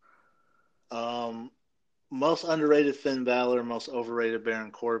 Most underrated Finn Balor, most overrated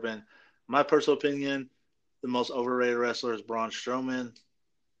Baron Corbin. My personal opinion, the most overrated wrestler is Braun Strowman,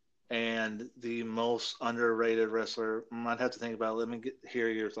 and the most underrated wrestler, I'd have to think about it. Let me hear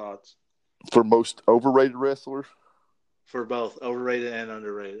your thoughts. For most overrated wrestler? For both overrated and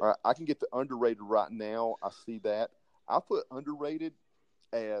underrated. All right, I can get the underrated right now. I see that. I put underrated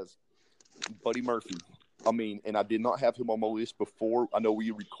as Buddy Murphy. I mean, and I did not have him on my list before. I know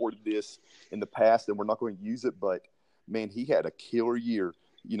we recorded this in the past, and we're not going to use it, but, man, he had a killer year.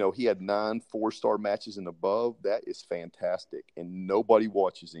 You know, he had 9 4-star matches and above. That is fantastic, and nobody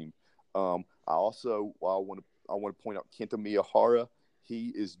watches him. I want to point out Kenta Miyahara.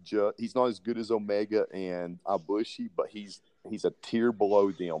 He's not as good as Omega and Ibushi, but he's a tier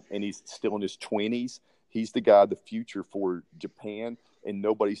below them, and he's still in his 20s. He's the guy, the future for Japan, and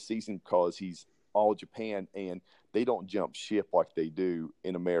nobody sees him because he's All Japan, and they don't jump ship like they do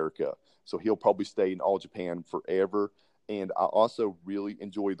in America. So he'll probably stay in All Japan forever. And I also really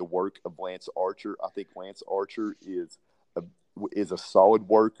enjoy the work of Lance Archer. I think Lance Archer is a solid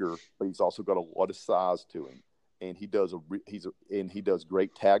worker, but he's also got a lot of size to him. And he does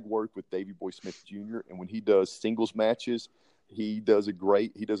great tag work with Davey Boy Smith Jr. And when he does singles matches, he does a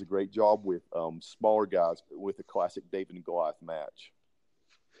great job with smaller guys with a classic David and Goliath match.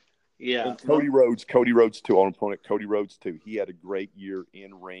 Yeah, and Cody Rhodes too. On opponent Cody Rhodes too. He had a great year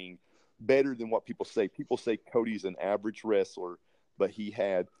in ring, better than what people say. People say Cody's an average wrestler, but he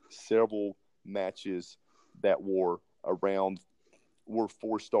had several matches that were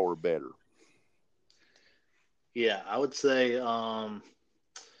 4-star or better. Yeah, I would say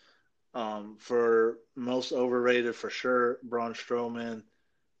for most overrated for sure, Braun Strowman.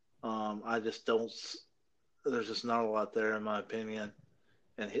 I just don't. There's just not a lot there in my opinion,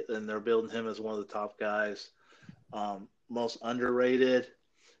 and they're building him as one of the top guys. Most underrated,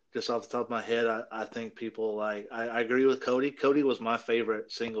 just off the top of my head, I think people like. I agree with Cody. Cody was my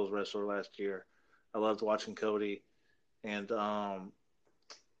favorite singles wrestler last year. I loved watching Cody, and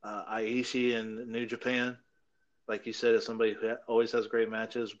Aishi in New Japan. Like you said, is somebody who always has great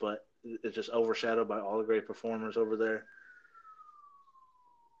matches, but it's just overshadowed by all the great performers over there.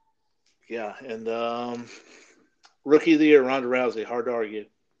 Yeah, and Rookie of the Year, Ronda Rousey, hard to argue.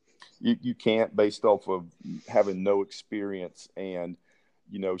 You can't, based off of having no experience, and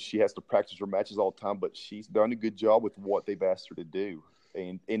you know she has to practice her matches all the time, but she's done a good job with what they've asked her to do,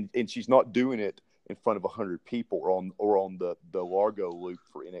 and she's not doing it in front of 100 people or on the Largo loop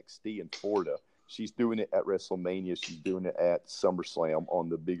for NXT in Florida. She's doing it at WrestleMania. She's doing it at SummerSlam on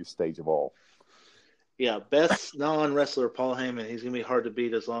the biggest stage of all. Yeah, best non-wrestler Paul Heyman. He's going to be hard to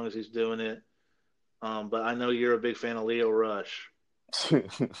beat as long as he's doing it. But I know you're a big fan of Leo Rush. I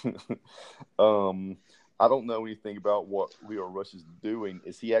don't know anything about what Leo Rush is doing.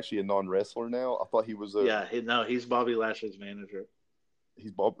 Is he actually a non-wrestler now? I thought he was a... Yeah, he's Bobby Lashley's manager.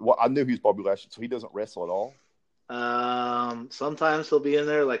 Well, I knew he was Bobby Lashley, so he doesn't wrestle at all? Sometimes he'll be in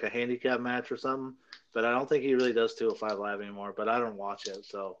there like a handicap match or something, but I don't think he really does 205 Live anymore. But I don't watch it,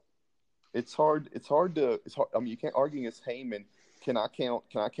 so it's hard. I mean, you can't argue against Heyman. Can I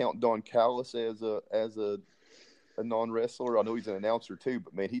count Don Callis as a non-wrestler? I know he's an announcer too,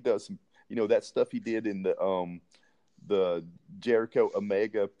 but man, he does some. You know that stuff he did in the Jericho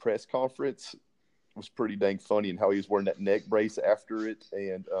Omega press conference was pretty dang funny, and how he was wearing that neck brace after it,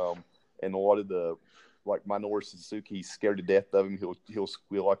 and a lot of the. Like Minoru Suzuki, he's scared to death of him. He'll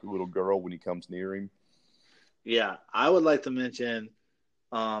squeal like a little girl when he comes near him. Yeah, I would like to mention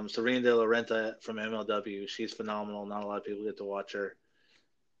Serena De La Renta from MLW. She's phenomenal. Not a lot of people get to watch her.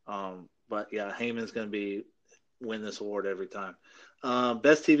 But yeah, Heyman's going to win this award every time.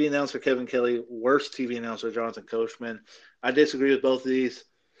 Best TV announcer Kevin Kelly. Worst TV announcer Jonathan Coachman. I disagree with both of these.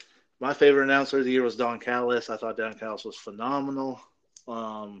 My favorite announcer of the year was Don Callis. I thought Don Callis was phenomenal.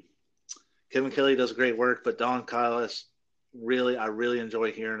 Kevin Kelly does great work, but Don Callis, I really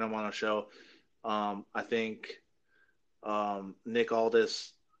enjoy hearing him on a show. I think Nick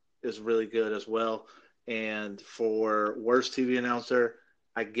Aldis is really good as well. And for worst TV announcer,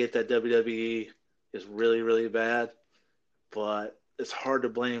 I get that WWE is really, really bad, but it's hard to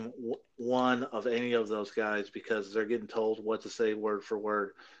blame one of any of those guys because they're getting told what to say word for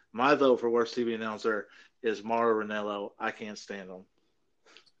word. My vote for worst TV announcer is Mauro Ranallo. I can't stand him.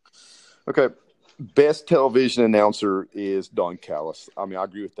 Okay. Best television announcer is Don Callis. I mean, I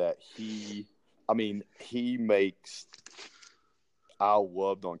agree with that. He makes. I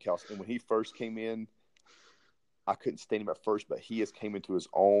love Don Callis, and when he first came in, I couldn't stand him at first, but he has came into his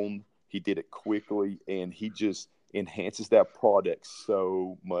own. He did it quickly, and he just enhances that product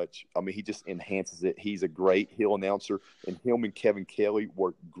so much. I mean, he just enhances it. He's a great heel announcer, and him and Kevin Kelly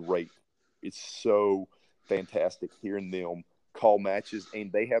work great. It's so fantastic hearing them call matches, and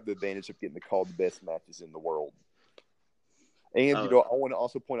they have the advantage of getting to call the best matches in the world. And, I want to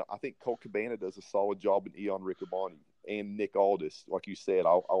also point out, I think Colt Cabana does a solid job in Eon Riccaboni and Nick Aldis. Like you said,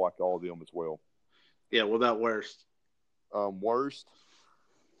 I like all of them as well. Yeah, what about worst? Worst?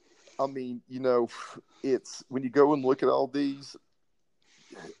 I mean, it's when you go and look at all these,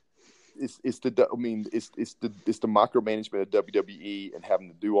 it's the micromanagement of WWE and having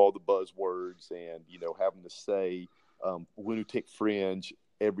to do all the buzzwords and having to say lunatic fringe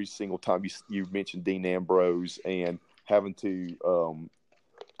every single time you mention Dean Ambrose and having to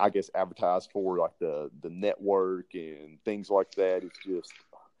advertise for like the network and things like that.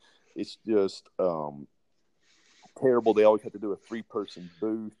 It's just terrible. They always have to do a 3-person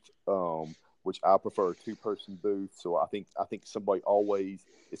booth, which I prefer a 2-person booth. So I think somebody always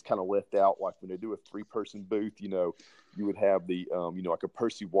is kind of left out. Like when they do a 3-person booth, you would have the like a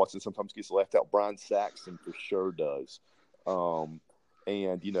Percy Watson sometimes gets left out. Brian Saxon for sure does. And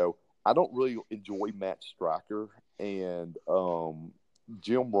I don't really enjoy Matt Striker and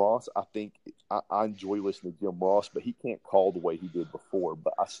Jim Ross. I think I enjoy listening to Jim Ross, but he can't call the way he did before.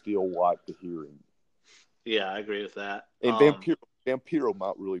 But I still like to hear him. Yeah, I agree with that. And Vampiro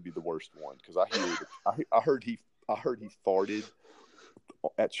might really be the worst one because I heard he farted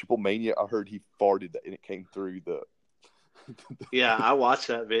at Triple Mania. I heard he farted and it came through the. Yeah, I watched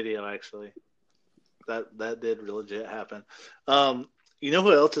that video actually. That did legit happen. You know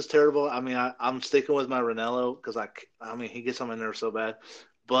who else is terrible? I mean, I'm sticking with my Ranallo because I mean he gets on my nerves so bad.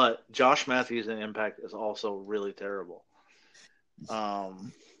 But Josh Matthews in Impact is also really terrible.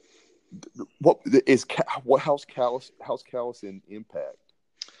 How's Callis in Impact?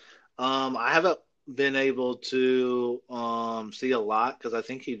 I haven't been able to see a lot because I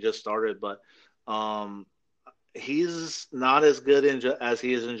think he just started, but he's not as good as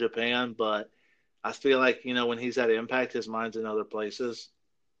he is in Japan. But I feel like when he's at Impact, his mind's in other places.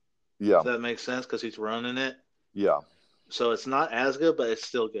 Yeah, if that makes sense because he's running it. Yeah. So it's not as good, but it's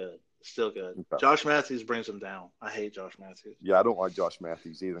still good. Still good. Okay. Josh Matthews brings him down. I hate Josh Matthews. Yeah, I don't like Josh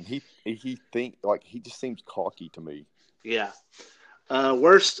Matthews either. And he just seems cocky to me. Yeah.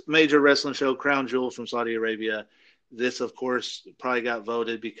 Worst major wrestling show, Crown Jewel from Saudi Arabia. This, of course, probably got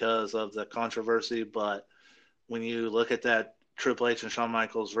voted because of the controversy, but when you look at that Triple H and Shawn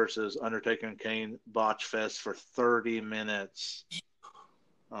Michaels versus Undertaker and Kane botch fest for 30 minutes,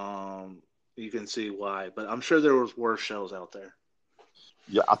 you can see why. But I'm sure there was worse shows out there.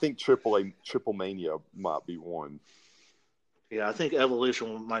 Yeah, I think Triple Mania might be one. Yeah, I think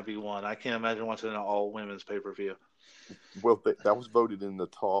Evolution might be one. I can't imagine watching an all-women's pay-per-view. Well, that was voted in the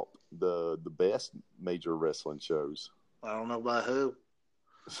top, the best major wrestling shows. I don't know by who.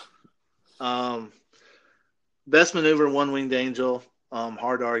 Best maneuver, One Winged Angel.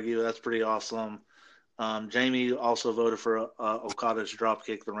 Hard to argue. That's pretty awesome. Jamie also voted for Okada's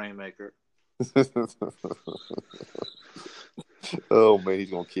Dropkick the Rainmaker. Oh, man, he's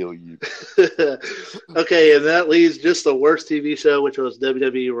going to kill you. Okay, and that leaves just the worst TV show, which was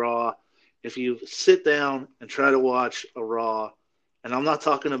WWE Raw. If you sit down and try to watch a Raw, and I'm not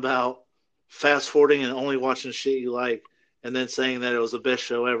talking about fast-forwarding and only watching shit you like and then saying that it was the best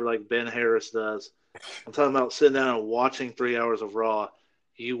show ever like Ben Harris does. I'm talking about sitting down and watching 3 hours of Raw.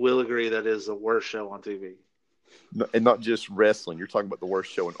 You will agree that is the worst show on TV. And not just wrestling. You're talking about the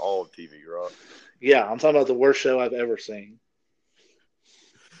worst show in all of TV, right? Yeah, I'm talking about the worst show I've ever seen.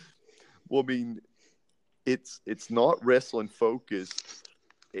 Well, I mean, it's not wrestling focused,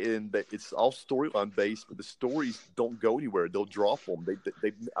 and it's all storyline based. But the stories don't go anywhere; they'll drop them.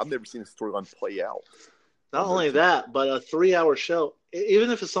 I've never seen a storyline play out. Not only that, but a 3-hour show, even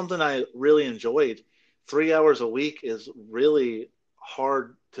if it's something I really enjoyed, 3 hours a week is really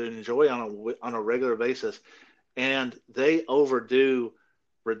hard to enjoy on a regular basis, and they overdo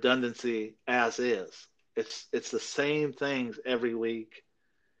redundancy as is. It's the same things every week.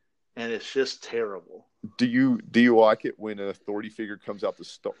 And it's just terrible. Do you like it when an authority figure comes out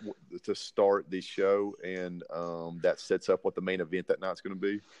to start the show and that sets up what the main event that night's going to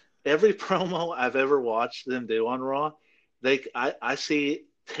be? Every promo I've ever watched them do on Raw, I see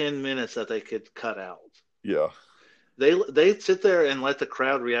 10 minutes that they could cut out. Yeah. They sit there and let the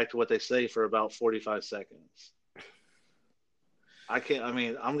crowd react to what they say for about 45 seconds. I'm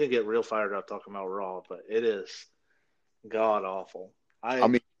gonna get real fired up talking about Raw, but it is god awful.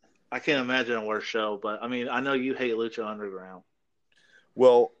 I can't imagine a worse show, but I mean, I know you hate Lucha Underground.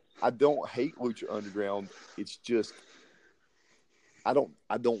 Well, I don't hate Lucha Underground. It's just I don't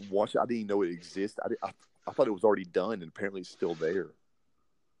watch it. I didn't even know it existed. I thought it was already done, and apparently it's still there.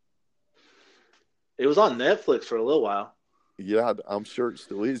 It was on Netflix for a little while. Yeah, I'm sure it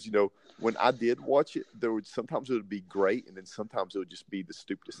still is. You know, when I did watch it, sometimes it would be great, and then sometimes it would just be the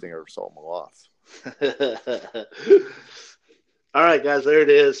stupidest thing I ever saw in my life. All right, guys, there it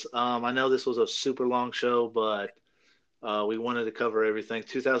is. I know this was a super long show, but we wanted to cover everything.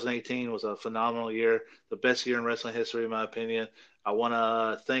 2018 was a phenomenal year, the best year in wrestling history, in my opinion. I want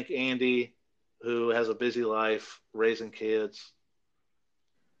to thank Andy, who has a busy life, raising kids,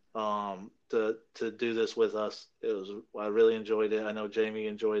 to do this with us. I really enjoyed it. I know Jamie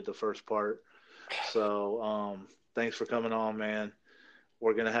enjoyed the first part. So thanks for coming on, man.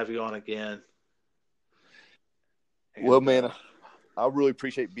 We're going to have you on again. Well, man, I really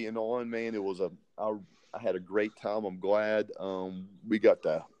appreciate being on, man. I had a great time. I'm glad we got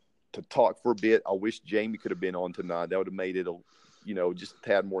to talk for a bit. I wish Jamie could have been on tonight. That would have made it just a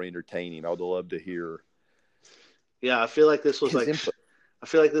tad more entertaining. I would have loved to hear. Yeah, I feel like this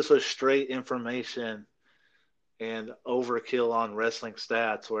was straight information and overkill on wrestling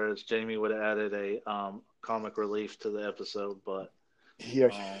stats, whereas Jamie would have added a comic relief to the episode. But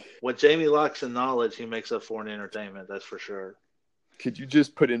what Jamie lacks in knowledge, he makes up for in entertainment. That's for sure. Could you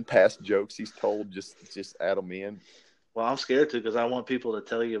just put in past jokes he's told, just add them in? Well, I'm scared to because I want people to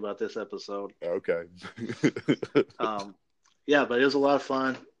tell you about this episode. Okay. Yeah, but it was a lot of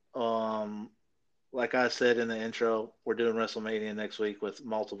fun. Like I said in the intro, we're doing WrestleMania next week with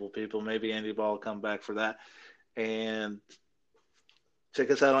multiple people. Maybe Andy Ball will come back for that. And check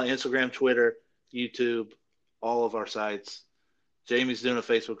us out on Instagram, Twitter, YouTube, all of our sites. Jamie's doing a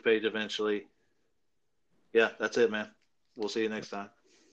Facebook page eventually. Yeah, that's it, man. We'll see you next time.